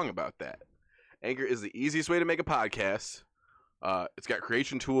you're wrong about that. Anchor is the easiest way to make a podcast. It's got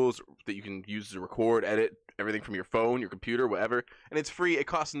creation tools that you can use to record, edit, everything from your phone, your computer, whatever. And it's free. It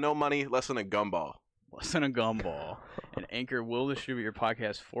costs no money, less than a gumball. Less than a gumball. And Anchor will distribute your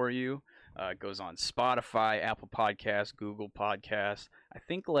podcast for you. It goes on Spotify, Apple Podcasts, Google Podcasts, I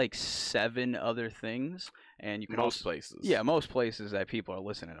think like 7 other things. And you can Most places. Yeah, most places that people are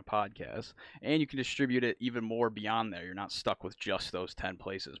listening to podcasts. And you can distribute it even more beyond there. You're not stuck with just those 10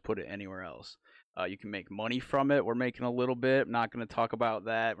 places. Put it anywhere else. You can make money from it. We're making a little bit. I'm not going to talk about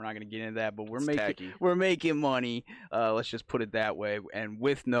that. We're not going to get into that, but we're making money. Let's just put it that way. And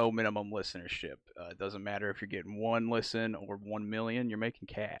with no minimum listenership. It doesn't matter if you're getting 1 listen or 1 million. You're making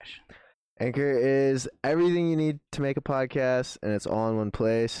cash. Anchor is everything you need to make a podcast, and it's all in one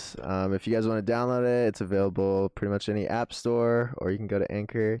place. If you guys want to download it, it's available pretty much any app store, or you can go to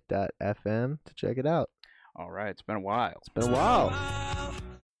anchor.fm to check it out. All right. It's been a while. It's been a while.